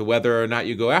factor as to whether or not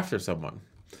you go after someone.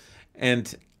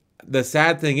 And the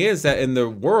sad thing is that in the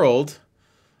world,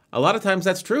 a lot of times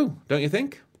that's true, don't you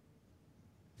think?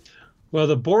 Well,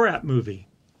 the Borat movie.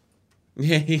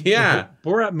 Yeah. The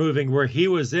Borat movie where he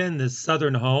was in this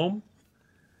Southern home,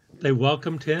 they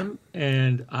welcomed him,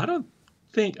 and I don't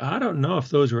know if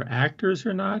those were actors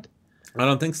or not. I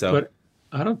don't think so. But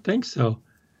I don't think so.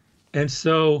 And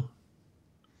so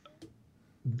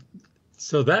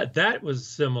that was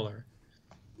similar.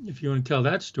 If you want to tell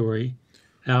that story,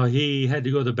 how he had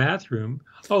to go to the bathroom.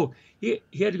 Oh, he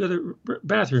had to go to the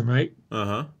bathroom, right?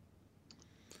 Uh-huh.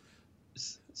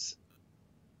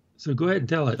 So go ahead and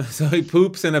tell it. So he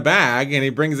poops in a bag and he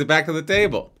brings it back to the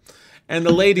table. And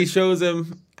the lady shows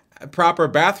him proper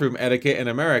bathroom etiquette in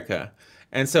America.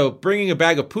 And so bringing a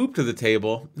bag of poop to the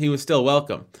table, he was still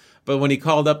welcome. But when he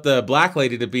called up the black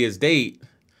lady to be his date,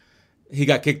 he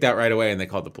got kicked out right away and they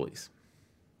called the police.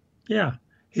 Yeah.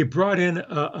 He brought in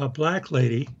a black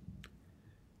lady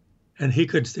and he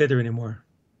couldn't stay there anymore.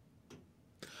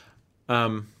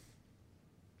 Yeah.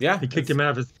 They kicked him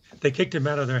out of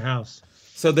their house.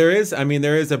 So there is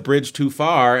a bridge too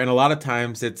far, and a lot of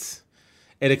times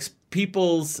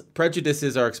people's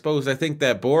prejudices are exposed. I think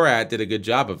that Borat did a good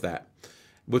job of that,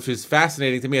 which is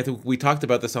fascinating to me. I think we talked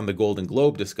about this on the Golden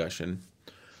Globe discussion.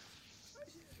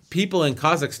 People in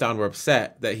Kazakhstan were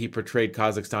upset that he portrayed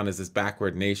Kazakhstan as this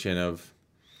backward nation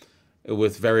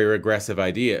with very regressive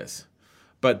ideas.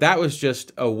 But that was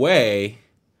just a way,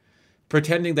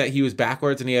 pretending that he was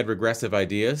backwards and he had regressive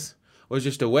ideas was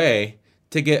just a way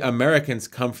to get Americans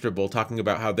comfortable talking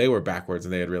about how they were backwards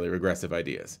and they had really regressive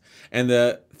ideas. And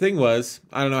the thing was,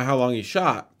 I don't know how long he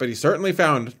shot, but he certainly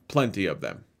found plenty of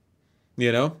them.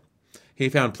 He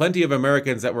found plenty of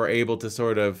Americans that were able to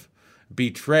sort of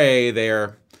betray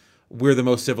their we're the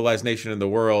most civilized nation in the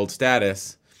world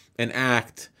status and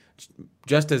act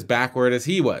just as backward as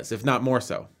he was, if not more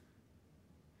so.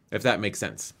 If that makes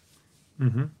sense.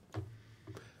 Mm-hmm.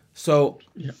 So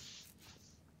yeah.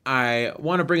 I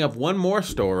want to bring up one more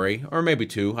story, or maybe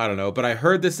two, I don't know. But I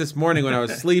heard this morning when I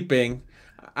was sleeping.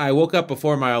 I woke up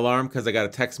before my alarm because I got a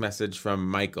text message from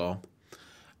Michael.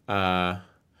 And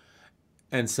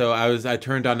so I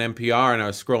turned on NPR and I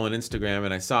was scrolling Instagram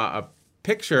and I saw a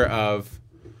picture of,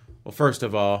 well, first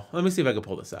of all, let me see if I can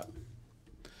pull this up.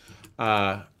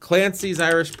 Clancy's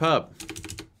Irish Pub,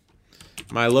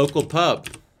 my local pub.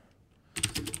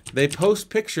 They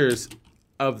post pictures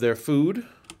of their food,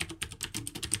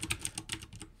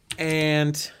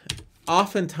 and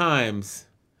oftentimes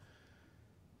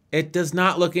it does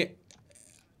not look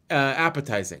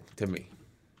appetizing to me.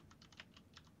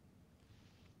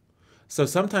 So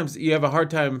sometimes you have a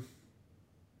hard time.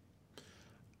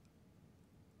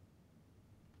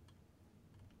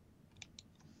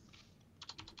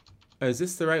 Is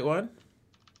this the right one?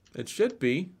 It should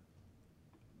be.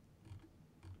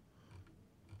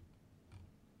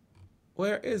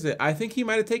 Where is it? I think he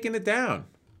might have taken it down.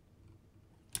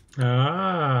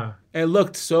 Ah. It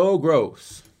looked so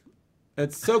gross.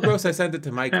 It's so gross I sent it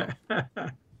to Michael.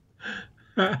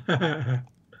 It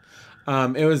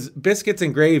was biscuits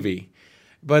and gravy.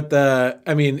 But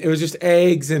it was just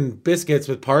eggs and biscuits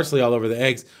with parsley all over the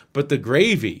eggs. But the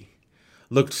gravy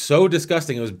looked so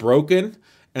disgusting. It was broken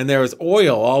and there was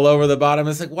oil all over the bottom.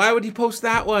 It's like, why would he post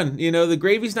that one? The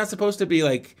gravy's not supposed to be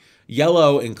like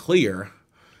yellow and clear.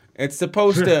 It's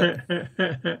supposed to,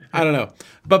 I don't know.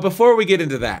 But before we get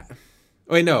into that,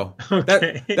 wait, no,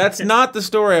 okay. That's not the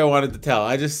story I wanted to tell.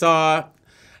 I just saw,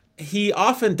 he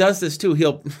often does this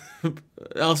too.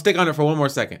 I'll stick on it for one more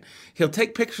second. He'll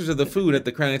take pictures of the food at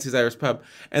the Clancy's Irish Pub,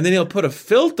 and then he'll put a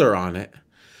filter on it,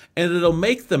 and it'll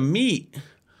make the meat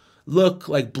look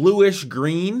like bluish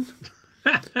green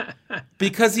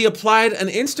because he applied an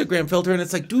Instagram filter, and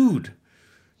it's like, dude,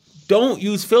 don't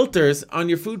use filters on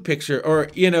your food picture, or,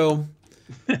 you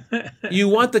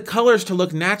want the colors to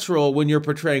look natural when you're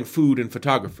portraying food in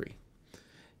photography.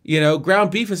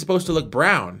 Ground beef is supposed to look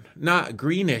brown, not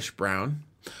greenish brown.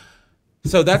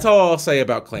 So that's all I'll say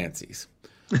about Clancy's.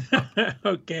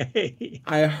 Okay.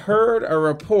 I heard a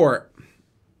report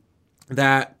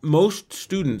that most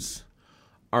students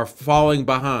are falling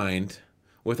behind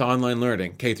with online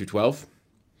learning, K through 12.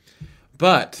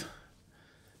 But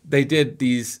they did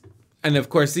these, and of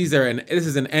course this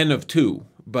is an N of 2,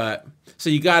 but so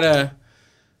you gotta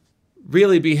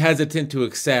really be hesitant to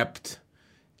accept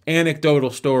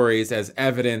anecdotal stories as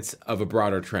evidence of a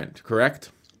broader trend,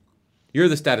 correct? You're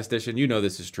the statistician, you know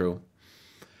this is true.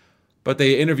 But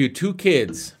they interviewed 2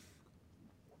 kids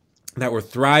that were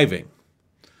thriving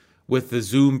with the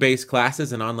Zoom-based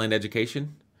classes and online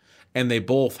education, and they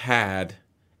both had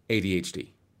ADHD.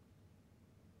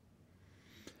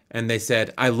 And they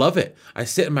said, I love it. I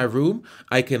sit in my room,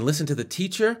 I can listen to the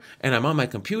teacher, and I'm on my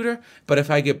computer. But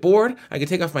if I get bored, I can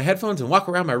take off my headphones and walk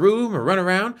around my room or run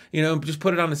around, just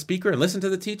put it on the speaker and listen to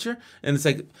the teacher. And it's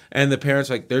like, and the parents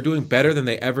are like, they're doing better than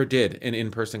they ever did in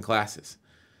in-person classes.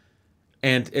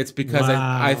 And it's because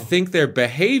Wow. I think their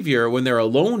behavior when they're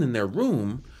alone in their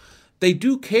room, they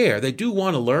do care. They do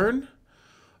want to learn.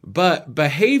 But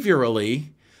behaviorally,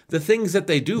 the things that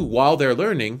they do while they're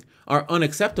learning are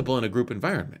unacceptable in a group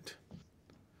environment.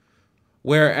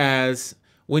 Whereas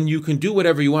when you can do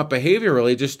whatever you want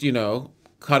behaviorally, just,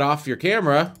 cut off your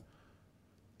camera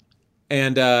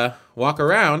and walk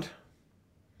around,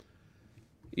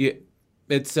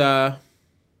 it's... I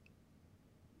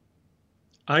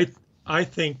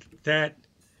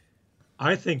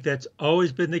think that's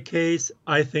always been the case.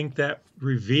 I think that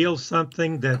reveals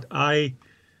something that I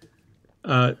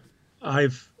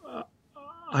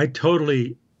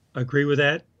totally agree with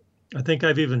that. I think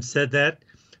I've even said that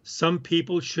some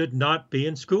people should not be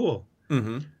in school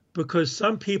because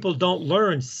some people don't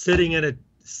learn sitting at a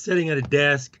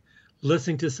desk,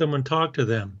 listening to someone talk to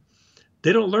them.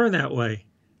 They don't learn that way.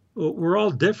 We're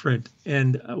all different,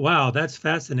 and wow, that's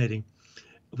fascinating.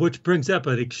 Which brings up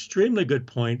an extremely good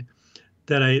point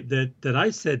that I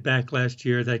said back last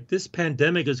year, that this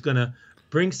pandemic is going to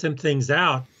bring some things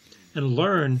out and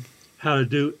learn how to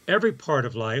do every part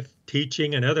of life,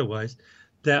 teaching and otherwise,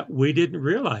 that we didn't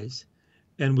realize.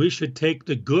 And we should take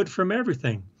the good from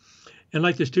everything. And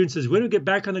like the student says, when do we get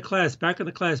back on the class, back on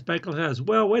the class, back on the class?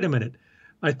 Well, wait a minute.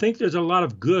 I think there's a lot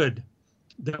of good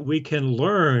that we can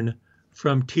learn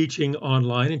from teaching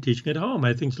online and teaching at home.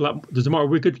 I think there's a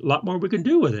lot more we can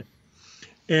do with it.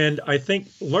 And I think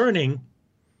learning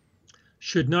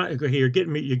should not, you get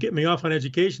me off on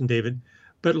education, David,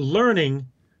 but learning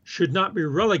should not be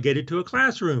relegated to a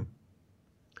classroom.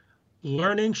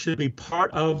 Learning should be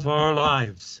part of our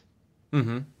lives.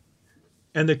 Mm-hmm.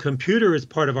 And the computer is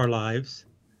part of our lives.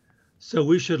 So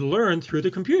we should learn through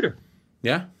the computer.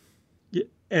 Yeah.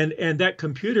 And that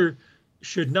computer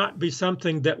should not be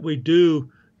something that we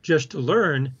do just to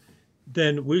learn.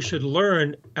 Then we should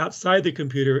learn outside the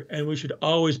computer, and we should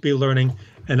always be learning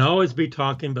and always be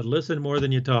talking, but listen more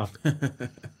than you talk.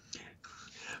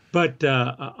 But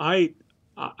I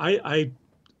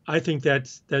think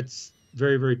that's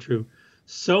very, very true.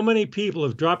 So many people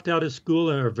have dropped out of school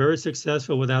and are very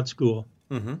successful without school.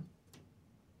 Mm-hmm.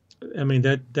 I mean,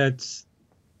 that's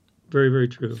very, very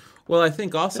true. Well, I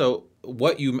think also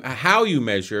how you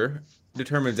measure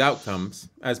determines outcomes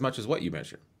as much as what you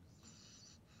measure.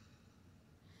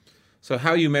 So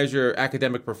how you measure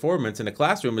academic performance in a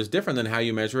classroom is different than how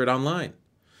you measure it online.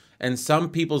 And some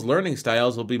people's learning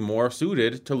styles will be more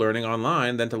suited to learning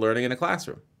online than to learning in a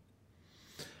classroom.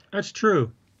 That's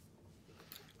true.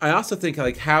 I also think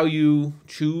like how you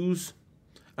choose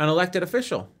an elected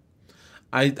official.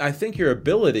 I think your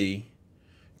ability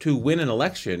to win an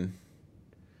election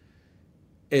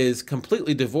is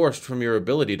completely divorced from your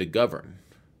ability to govern.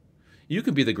 You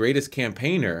can be the greatest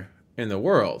campaigner in the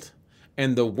world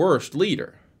and the worst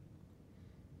leader.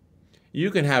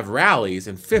 You can have rallies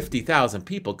and 50,000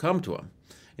 people come to them,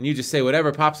 and you just say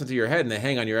whatever pops into your head and they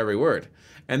hang on your every word.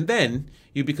 And then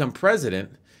you become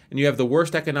president and you have the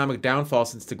worst economic downfall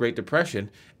since the Great Depression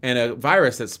and a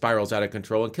virus that spirals out of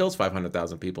control and kills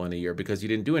 500,000 people in a year because you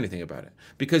didn't do anything about it.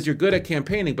 Because you're good at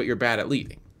campaigning, but you're bad at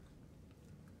leading.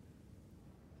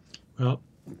 Well,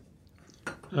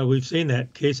 we've seen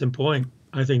that. Case in point,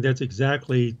 I think that's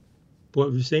exactly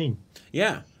what we've seen.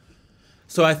 Yeah.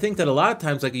 So I think that a lot of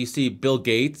times, like you see Bill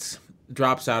Gates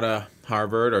drops out of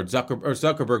Harvard, or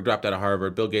Zuckerberg dropped out of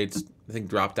Harvard. Bill Gates, I think,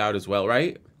 dropped out as well,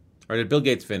 right? Or did Bill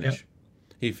Gates finish? Yep.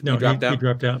 He dropped out? He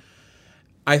dropped out.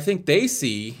 I think they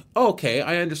see, okay,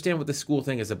 I understand what this school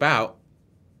thing is about.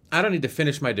 I don't need to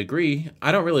finish my degree.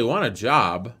 I don't really want a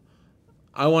job.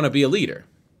 I want to be a leader.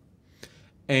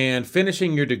 And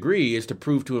finishing your degree is to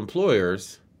prove to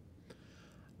employers,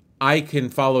 I can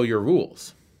follow your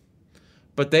rules.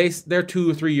 But they're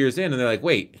 2 or 3 years in and they're like,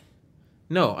 wait,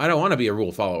 No, I don't want to be a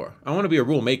rule follower. I want to be a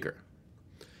rule maker.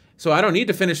 So I don't need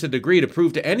to finish the degree to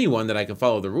prove to anyone that I can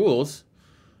follow the rules.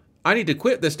 I need to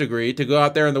quit this degree to go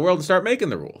out there in the world and start making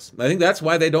the rules. I think that's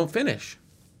why they don't finish.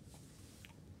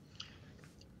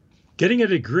 Getting a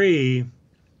degree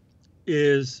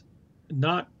is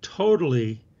not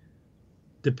totally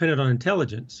dependent on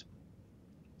intelligence.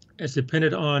 It's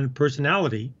dependent on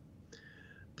personality,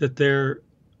 that they're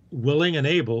willing and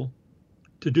able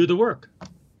to do the work.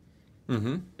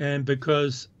 Mm-hmm. And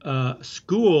because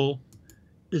school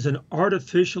is an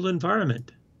artificial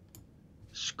environment.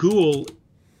 School,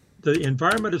 the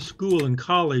environment of school and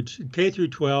college, K through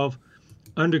 12,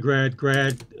 undergrad,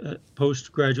 grad,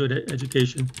 postgraduate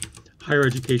education, higher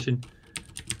education,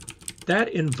 that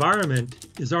environment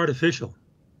is artificial.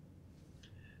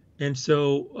 And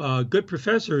so good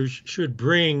professors should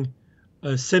bring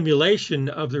a simulation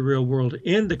of the real world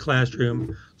in the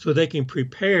classroom so they can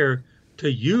prepare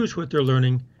to use what they're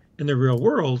learning in the real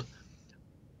world.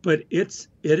 But it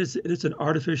is an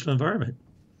artificial environment.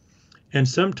 And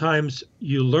sometimes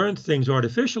you learn things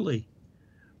artificially,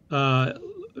 because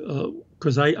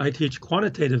I teach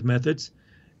quantitative methods.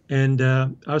 And I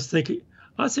was thinking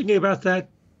about that.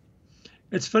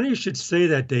 It's funny you should say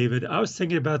that, David. I was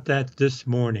thinking about that this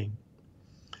morning.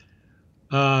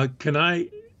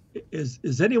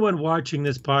 Is anyone watching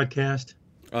this podcast?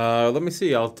 Let me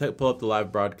see. I'll pull up the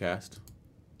live broadcast.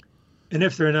 And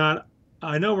if they're not,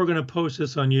 I know we're going to post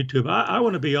this on YouTube. I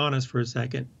want to be honest for a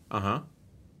second. Uh-huh.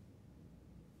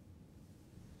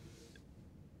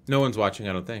 No one's watching,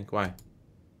 I don't think. Why?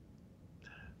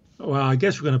 Well, I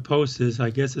guess we're going to post this. I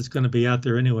guess it's going to be out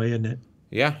there anyway, isn't it?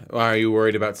 Yeah. Are you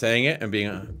worried about saying it and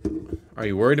being... Are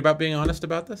you worried about being honest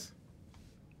about this?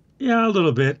 Yeah, a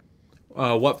little bit.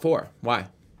 What for? Why?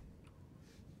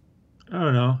 I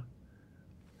don't know.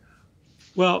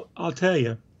 Well, I'll tell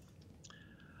you.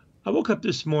 I woke up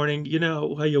this morning, you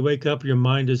know how you wake up, your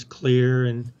mind is clear,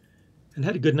 and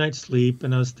had a good night's sleep,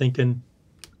 and I was thinking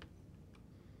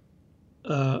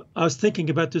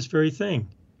about this very thing,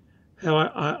 how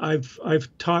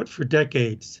I've taught for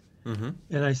decades, Mm-hmm.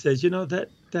 and I said, you know,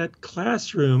 that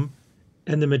classroom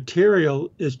and the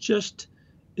material is just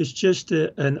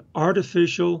an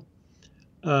artificial,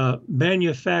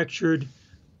 manufactured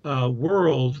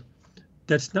world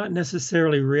that's not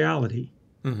necessarily reality.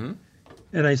 Mm-hmm.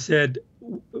 And I said,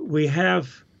 we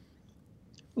have,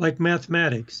 like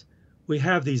mathematics, we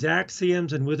have these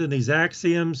axioms, and within these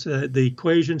axioms, the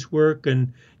equations work,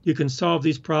 and you can solve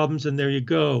these problems, and there you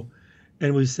go.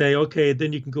 And we say, okay,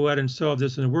 then you can go out and solve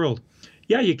this in the world.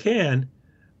 Yeah, you can,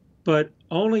 but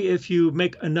only if you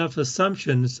make enough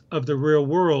assumptions of the real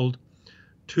world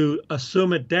to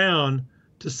assume it down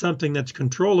to something that's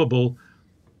controllable,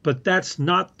 but that's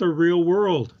not the real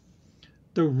world.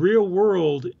 The real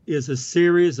world is a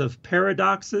series of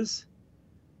paradoxes.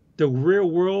 The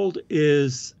real world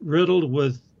is riddled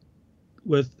with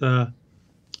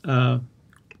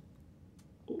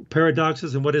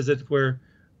paradoxes, and what is it where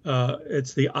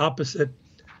it's the opposite,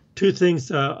 two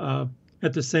things at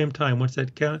the same time. What's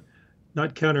that?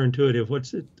 Not counterintuitive.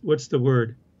 What's the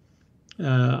word?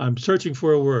 I'm searching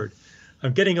for a word.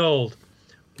 I'm getting old.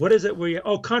 What is it?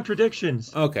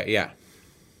 Contradictions. Okay, yeah.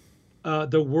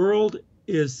 The world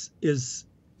is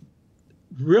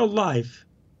real life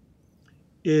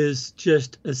is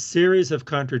just a series of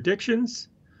contradictions,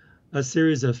 a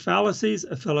series of fallacies,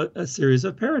 a series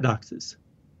of paradoxes.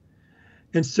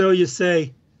 And so you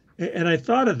say, and I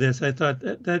thought of this, I thought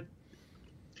that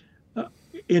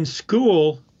in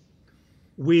school,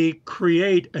 we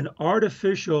create an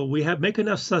artificial, make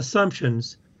enough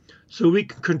assumptions so we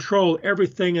can control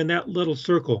everything in that little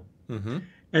circle. Mm-hmm.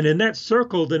 And in that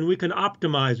circle, then we can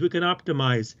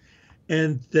optimize,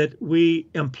 and that we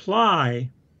imply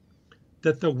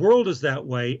that the world is that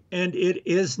way, and it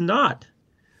is not.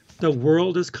 The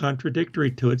world is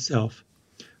contradictory to itself.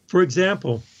 For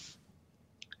example,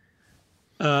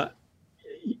 and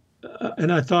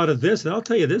I thought of this, and I'll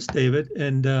tell you this, David,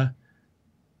 and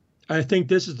I think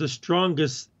this is the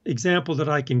strongest example that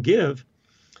I can give,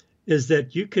 is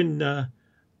that you can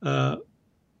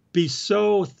be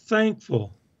so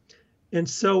thankful and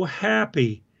so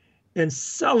happy and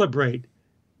celebrate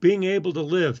being able to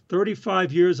live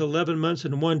 35 years, 11 months,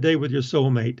 and 1 day with your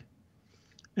soulmate.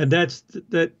 And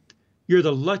that you're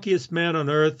the luckiest man on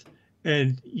earth,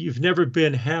 and you've never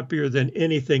been happier than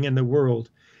anything in the world.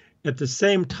 At the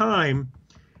same time,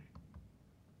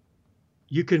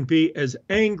 you can be as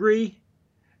angry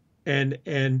and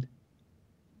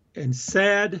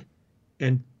sad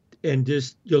and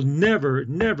just, you'll never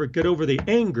get over the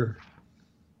anger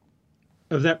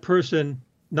of that person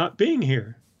not being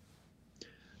here.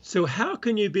 So how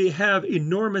can you have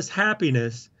enormous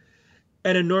happiness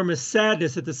and enormous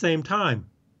sadness at the same time?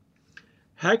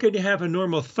 How can you have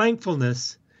enormous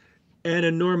thankfulness and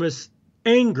enormous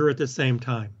anger at the same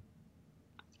time?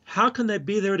 How can they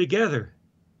be there together?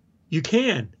 You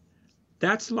can.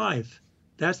 That's life.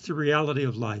 That's the reality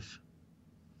of life.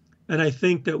 And I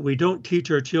think that we don't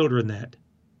teach our children that.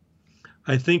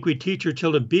 I think we teach our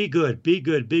children, be good, be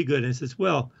good, be good. And it says,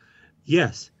 well,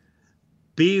 yes,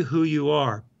 be who you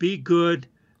are, be good,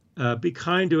 be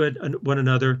kind to one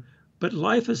another. But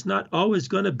life is not always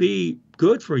going to be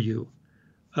good for you.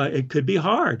 It could be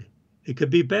hard. It could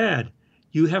be bad.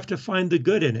 You have to find the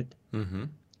good in it. Mm-hmm.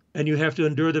 And you have to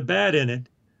endure the bad in it.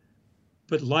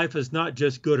 But life is not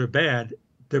just good or bad.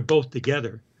 They're both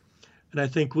together. And I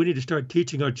think we need to start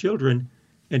teaching our children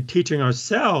and teaching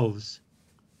ourselves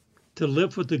to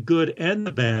live with the good and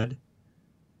the bad,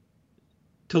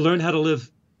 to learn how to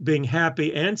live being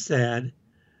happy and sad,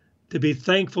 to be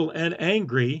thankful and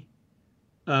angry,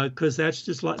 because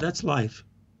that's life.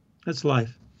 That's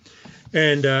life.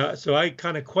 And so I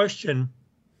kind of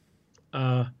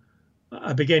I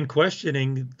began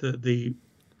questioning the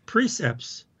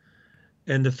precepts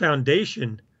and the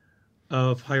foundation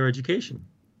of higher education,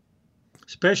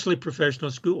 especially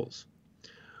professional schools.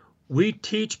 We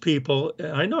teach people,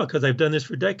 I know because I've done this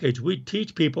for decades, we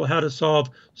teach people how to solve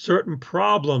certain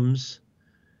problems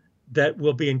that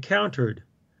will be encountered,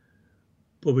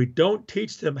 but we don't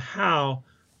teach them how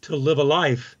to live a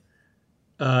life,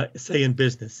 say in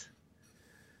business,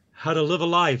 how to live a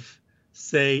life,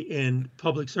 say in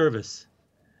public service,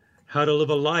 how to live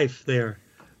a life there,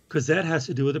 because that has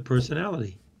to do with the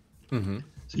personality. Mm-hmm.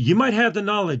 So you might have the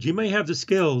knowledge, you may have the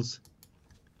skills,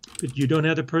 but you don't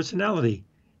have the personality.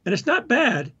 And it's not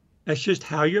bad. That's just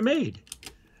how you're made.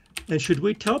 And should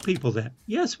we tell people that?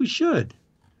 Yes, we should.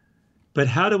 But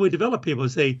how do we develop people?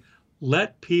 Say,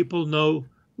 let people know,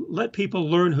 let people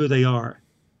learn who they are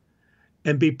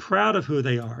and be proud of who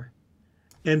they are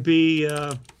and be,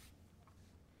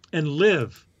 and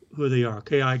live who they are.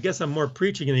 Okay, I guess I'm more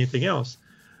preaching than anything else.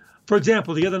 For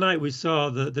example, the other night we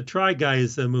saw the Try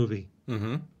Guys movie.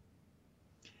 Mm-hmm.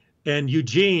 And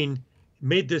Eugene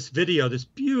made this video, this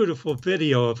beautiful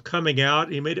video of coming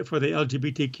out. He made it for the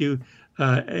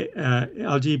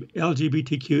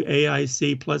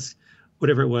LGBTQAIC plus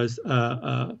whatever it was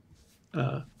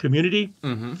community.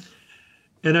 Mm-hmm.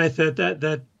 And I thought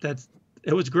that's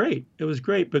it was great. It was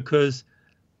great because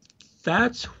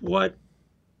that's what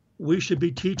we should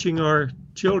be teaching our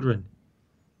children.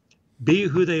 Be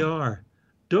who they are.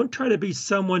 Don't try to be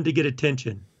someone to get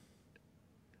attention.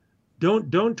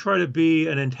 Don't try to be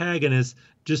an antagonist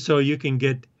just so you can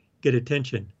get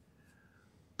attention.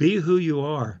 Be who you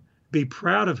are. Be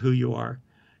proud of who you are,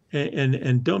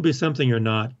 and don't be something you're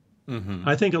not. Mm-hmm.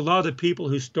 I think a lot of the people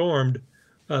who stormed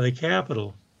the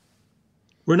Capitol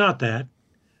were not that.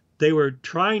 They were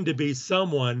trying to be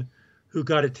someone who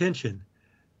got attention.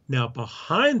 Now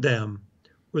behind them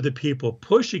were the people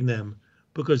pushing them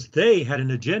because they had an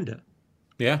agenda.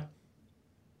 Yeah.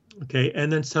 Okay, and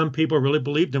then some people really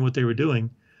believed in what they were doing.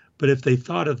 But if they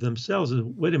thought of themselves as,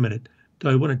 wait a minute, do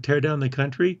I want to tear down the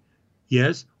country?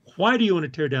 Yes. Why do you want to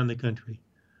tear down the country?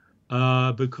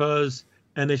 Because,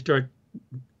 and they start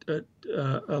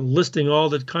listing all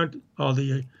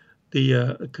the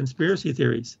conspiracy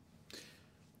theories.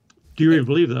 Do you really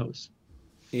believe those?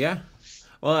 Yeah.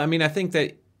 Well, I mean, I think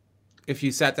that if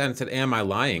you sat down and said, am I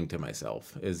lying to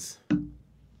myself? Is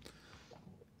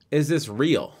this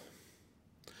real?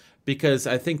 Because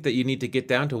I think that you need to get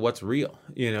down to what's real,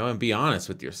 and be honest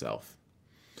with yourself.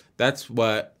 That's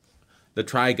what the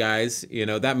Try Guys,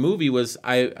 that movie was,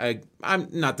 I'm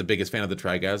not the biggest fan of the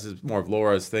Try Guys. It's more of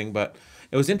Laura's thing, but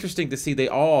it was interesting to see they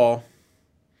all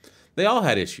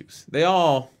had issues. They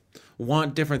all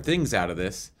want different things out of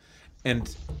this.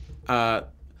 And I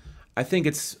think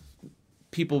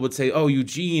people would say, oh,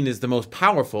 Eugene is the most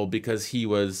powerful because he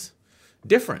was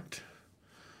different.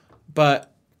 But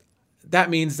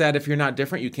that means that if you're not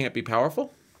different, you can't be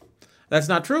powerful. That's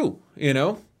not true,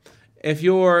 If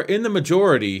you're in the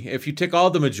majority, if you tick all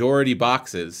the majority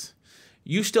boxes,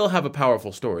 you still have a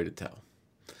powerful story to tell.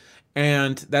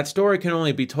 And that story can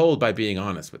only be told by being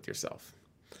honest with yourself.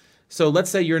 So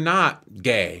let's say you're not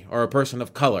gay or a person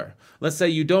of color. Let's say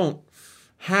you don't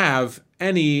have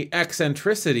any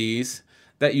eccentricities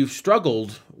that you've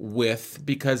struggled with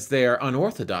because they're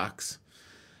unorthodox.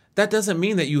 That doesn't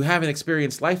mean that you haven't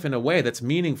experienced life in a way that's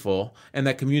meaningful and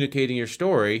that communicating your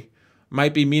story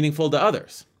might be meaningful to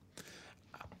others.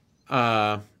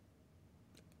 And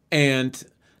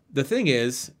the thing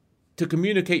is, to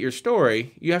communicate your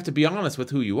story, you have to be honest with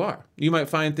who you are. You might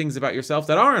find things about yourself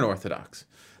that aren't orthodox,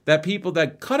 that people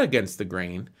that cut against the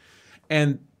grain,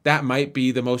 and that might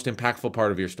be the most impactful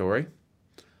part of your story.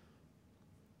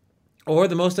 Or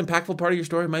the most impactful part of your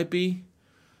story might be,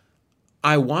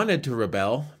 I wanted to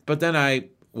rebel, but then I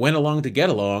went along to get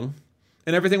along,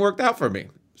 and everything worked out for me.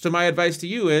 So my advice to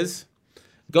you is,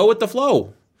 go with the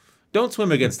flow. Don't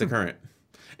swim against the current.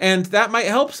 And that might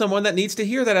help someone that needs to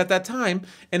hear that at that time.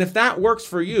 And if that works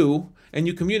for you, and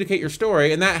you communicate your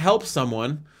story, and that helps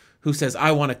someone who says,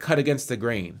 I want to cut against the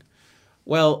grain.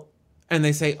 Well, and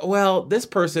they say, well, this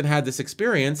person had this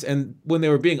experience, and when they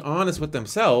were being honest with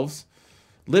themselves,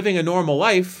 living a normal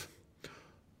life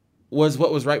was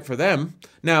what was right for them.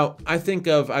 Now, I've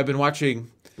been watching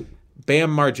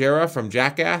Bam Margera from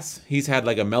Jackass. He's had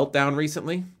like a meltdown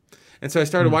recently. And so I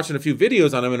started watching a few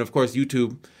videos on him, and of course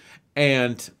YouTube,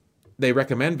 and they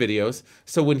recommend videos.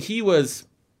 So when he was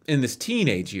in his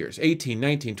teenage years, 18,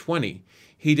 19, 20,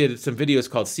 he did some videos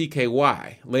called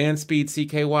CKY, Land Speed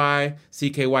CKY,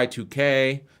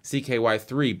 CKY2K,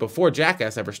 CKY3, before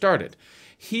Jackass ever started.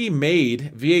 He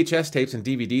made VHS tapes and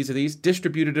DVDs of these,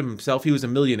 distributed them himself. He was a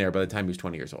millionaire by the time he was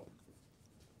 20 years old.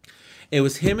 It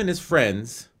was him and his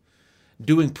friends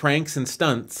doing pranks and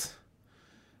stunts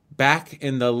back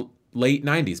in the late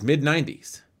 90s,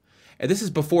 mid-90s. And this is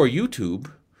before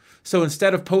YouTube. So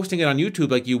instead of posting it on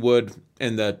YouTube like you would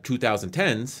in the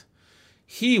 2010s,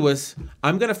 he was,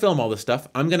 I'm going to film all this stuff.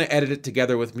 I'm going to edit it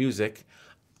together with music.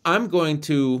 I'm going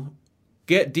to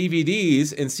get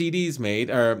DVDs and CDs made,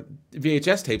 or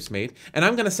VHS tapes made, and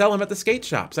I'm going to sell them at the skate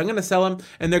shops. I'm going to sell them,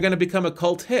 and they're going to become a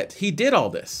cult hit. He did all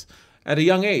this at a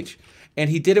young age, and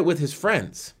he did it with his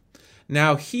friends.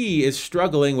 Now he is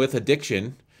struggling with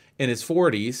addiction in his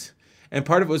 40s, and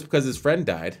part of it was because his friend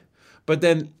died. But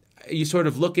then you sort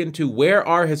of look into, where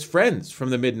are his friends from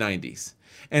the mid-90s?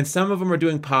 And some of them are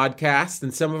doing podcasts,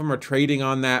 and some of them are trading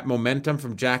on that momentum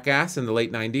from Jackass in the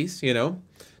late 90s,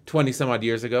 20 some odd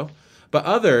years ago. But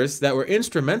others that were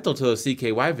instrumental to those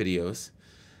CKY videos,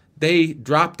 they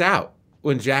dropped out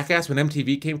when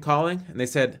MTV came calling, and they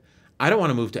said, I don't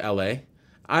want to move to LA.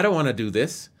 I don't want to do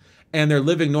this. And they're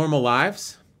living normal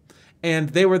lives. And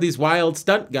they were these wild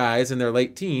stunt guys in their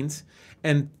late teens,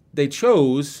 and they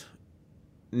chose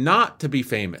not to be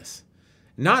famous,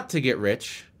 not to get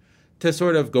rich, to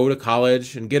sort of go to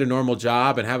college and get a normal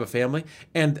job and have a family.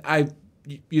 And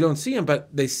you don't see them, but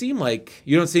they seem like,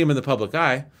 you don't see them in the public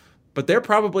eye, but they're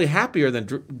probably happier than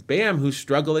Bam, who's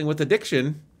struggling with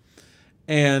addiction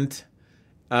and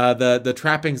the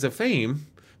trappings of fame,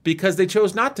 because they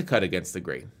chose not to cut against the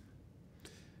grain.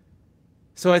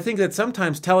 So I think that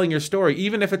sometimes telling your story,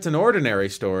 even if it's an ordinary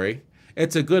story,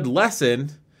 it's a good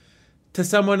lesson to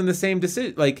someone in the same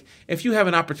decision. Like, if you have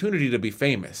an opportunity to be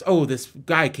famous, this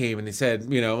guy came and he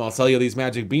said, I'll sell you these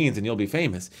magic beans and you'll be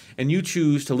famous, and you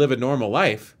choose to live a normal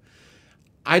life,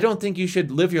 I don't think you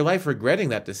should live your life regretting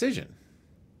that decision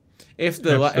if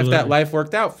that life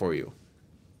worked out for you.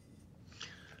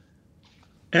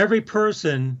 Every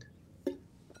person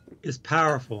is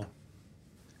powerful,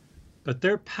 but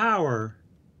their power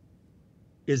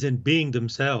is in being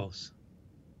themselves.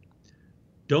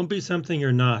 Don't be something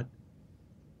you're not.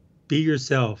 Be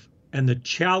yourself. And the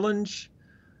challenge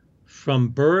from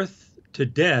birth to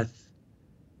death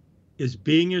is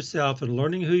being yourself and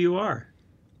learning who you are,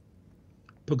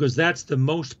 because that's the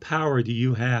most power that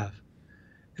you have.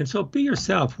 And so be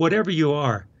yourself, whatever you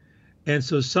are. And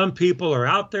so some people are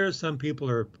out there, some people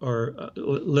are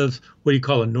live what you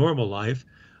call a normal life,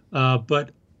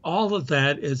 but all of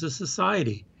that is a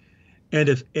society. And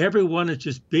if everyone is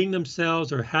just being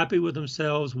themselves or happy with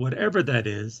themselves, whatever that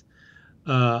is,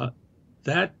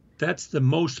 that's the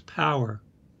most power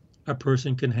a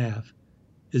person can have,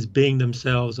 is being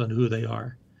themselves on who they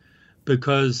are,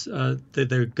 because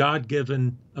their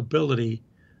God-given ability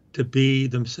to be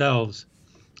themselves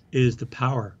is the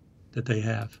power that they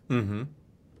have. Mm-hmm.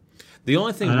 The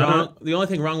only thing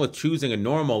wrong with choosing a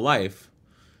normal life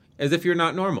is if you're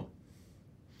not normal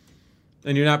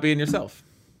and you're not being yourself.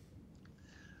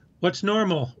 What's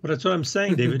normal? Well, that's what I'm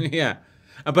saying, David. Yeah,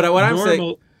 but what I'm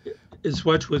saying is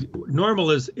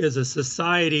normal is a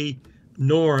society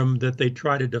norm that they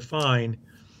try to define.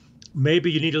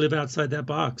 Maybe you need to live outside that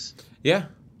box. Yeah,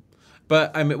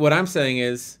 but what I'm saying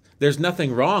is there's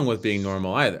nothing wrong with being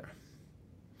normal either.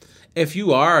 If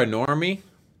you are a normie,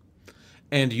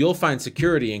 and you'll find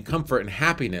security and comfort and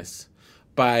happiness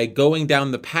by going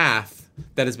down the path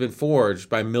that has been forged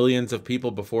by millions of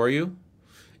people before you,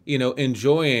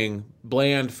 enjoying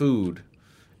bland food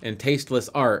and tasteless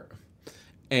art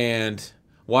and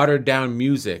watered down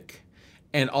music,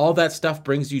 and all that stuff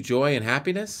brings you joy and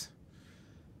happiness,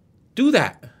 do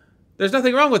that. There's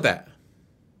nothing wrong with that.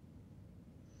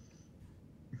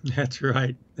 That's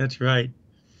right. That's right.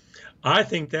 I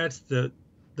think that's the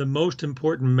most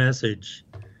important message,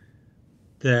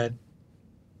 that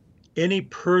any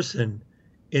person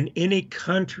in any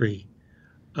country,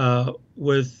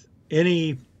 with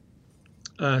any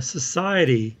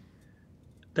society,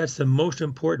 that's the most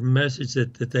important message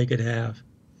that they could have,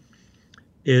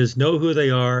 is know who they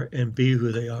are and be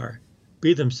who they are.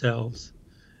 Be themselves.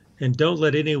 And don't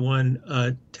let anyone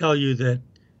tell you that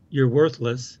you're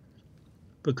worthless,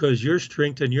 because your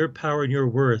strength and your power and your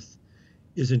worth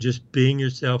isn't just being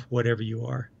yourself, whatever you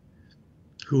are,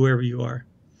 whoever you are.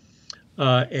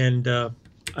 I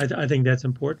think that's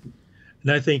important.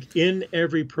 And I think in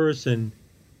every person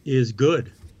is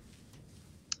good.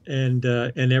 And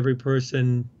every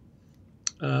person,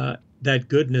 that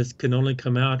goodness can only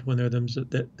come out when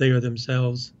that they are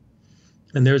themselves.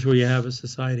 And there's where you have a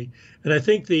society. And I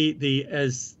think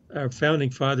as our founding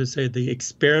fathers say, the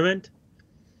experiment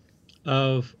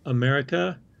of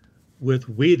America with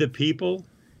we the people,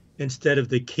 instead of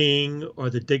the king or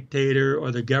the dictator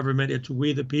or the government, it's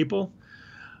we the people.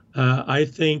 I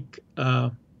think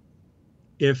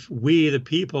if we the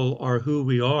people are who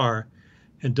we are,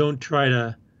 and don't try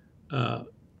to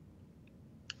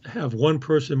have one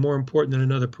person more important than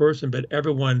another person, but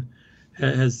everyone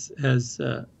are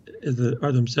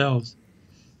themselves,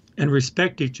 and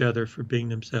respect each other for being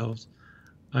themselves,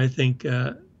 I think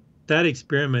that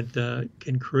experiment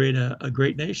can create a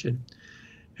great nation.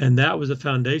 And that was the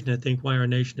foundation, I think, why our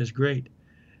nation is great.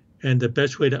 And the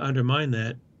best way to undermine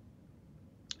that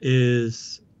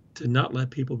is to not let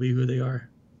people be who they are.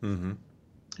 Mm-hmm.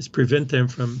 Is prevent them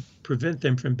from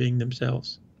being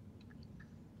themselves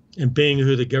and being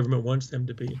who the government wants them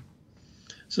to be.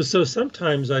 So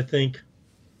sometimes I think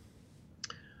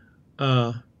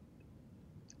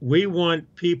we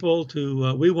want people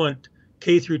to we want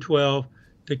K through 12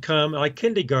 to come, like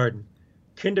kindergarten.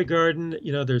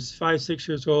 There's 5, 6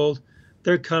 years old.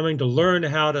 They're coming to learn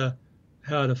how to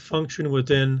function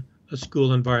within a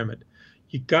school environment.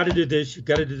 You got to do this. You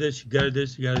got to do this. You got to do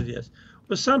this. You got to do this.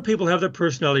 Well, some people have their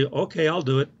personality. Okay, I'll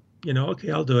do it.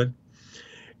 Okay, I'll do it.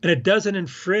 And it doesn't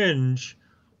infringe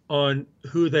on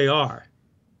who they are.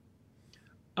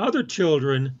 Other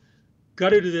children got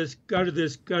to do this. Got to do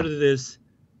this. Got to do this.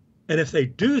 And if they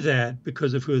do that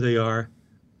because of who they are,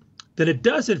 then it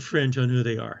does infringe on who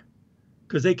they are,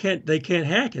 because they can't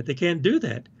hack it. They can't do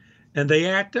that. And they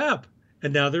act up,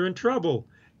 and now they're in trouble,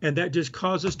 and that just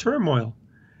causes turmoil.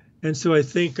 And so I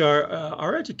think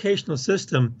our educational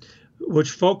system,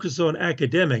 which focuses on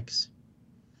academics,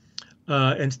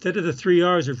 instead of the 3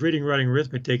 R's of reading, writing,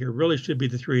 arithmetic, it really should be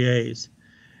the 3 A's.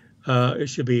 It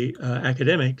should be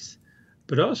academics,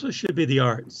 but also should be the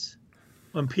arts,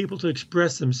 on people to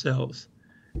express themselves,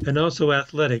 and also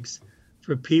athletics,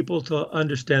 for people to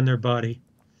understand their body.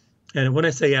 And when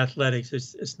I say athletics,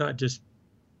 it's not just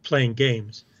playing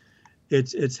games.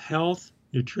 It's health,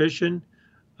 nutrition,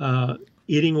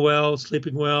 eating well,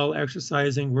 sleeping well,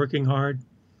 exercising, working hard.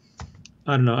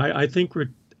 I don't know. I think we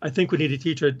need to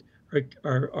teach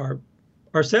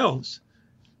ourselves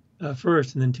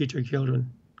first, and then teach our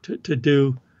children to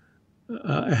do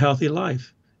a healthy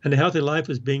life. And a healthy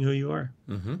life is being who you are.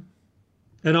 Mm-hmm.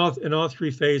 In all 3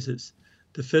 phases: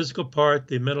 the physical part,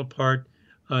 the mental part,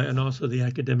 and also the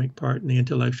academic part, and the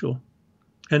intellectual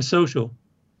and social.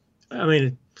 I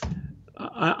mean,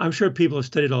 I'm sure people have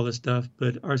studied all this stuff,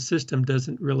 but our system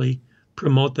doesn't really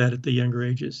promote that at the younger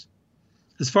ages.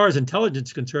 As far as intelligence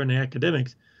is concerned, the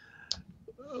academics,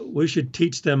 we should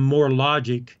teach them more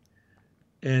logic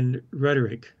and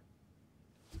rhetoric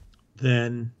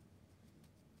than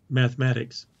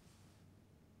mathematics.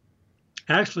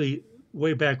 Actually,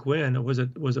 way back when, was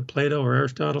it Plato or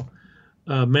Aristotle?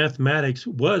 Mathematics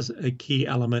was a key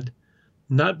element,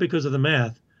 not because of the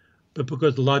math, but because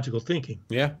of the logical thinking.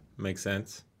 Yeah, makes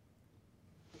sense.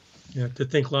 Yeah, to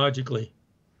think logically.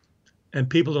 And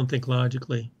people don't think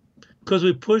logically because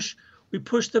we push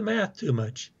the math too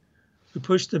much. We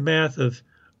push the math of,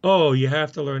 oh, you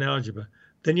have to learn algebra,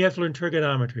 then you have to learn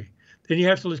trigonometry, then you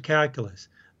have to learn calculus,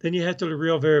 then you have to learn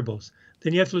real variables,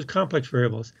 then you have to learn complex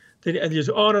variables, then and just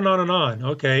on and on and on.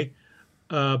 Okay,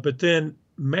 but then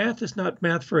math is not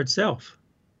math for itself.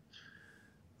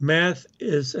 Math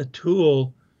is a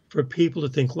tool for people to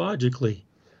think logically.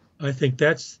 I think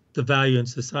that's the value in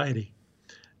society.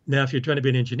 Now, if you're trying to be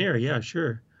an engineer, yeah,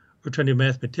 sure. Or trying to be a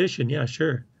mathematician, yeah,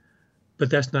 sure. But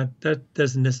that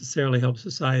doesn't necessarily help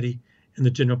society and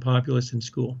the general populace in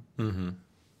school. Mm-hmm.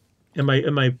 Am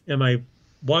I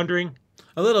wandering?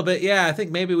 A little bit, yeah. I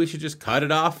think maybe we should just cut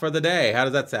it off for the day. How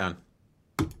does that sound?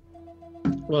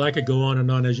 Well, I could go on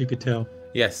and on, as you could tell.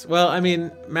 Yes. Well, I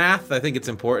mean, math, I think it's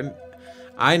important.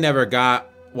 I never got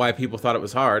why people thought it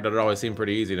was hard. It always seemed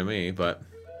pretty easy to me, but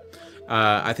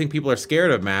I think people are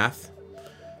scared of math.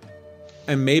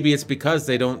 And maybe it's because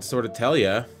they don't sort of tell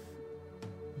you,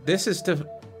 this is to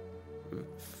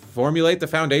formulate the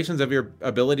foundations of your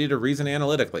ability to reason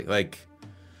analytically. Like,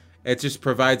 it just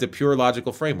provides a pure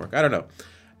logical framework. I don't know.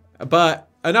 But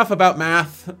enough about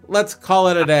math. Let's call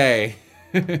it a day.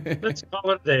 Let's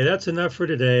call it a day. That's enough for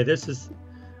today. This is,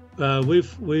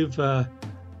 we've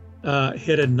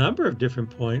hit a number of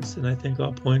different points, and I think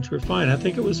all points were fine. I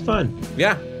think it was fun.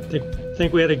 Yeah. I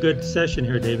think we had a good session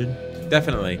here, David.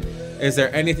 Definitely. Is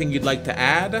there anything you'd like to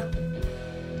add?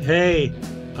 Hey,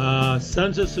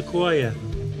 Sons of Sequoia,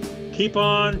 keep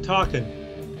on talking,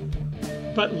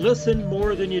 but listen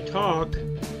more than you talk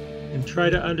and try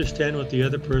to understand what the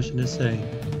other person is saying.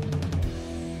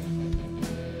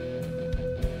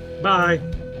 Bye.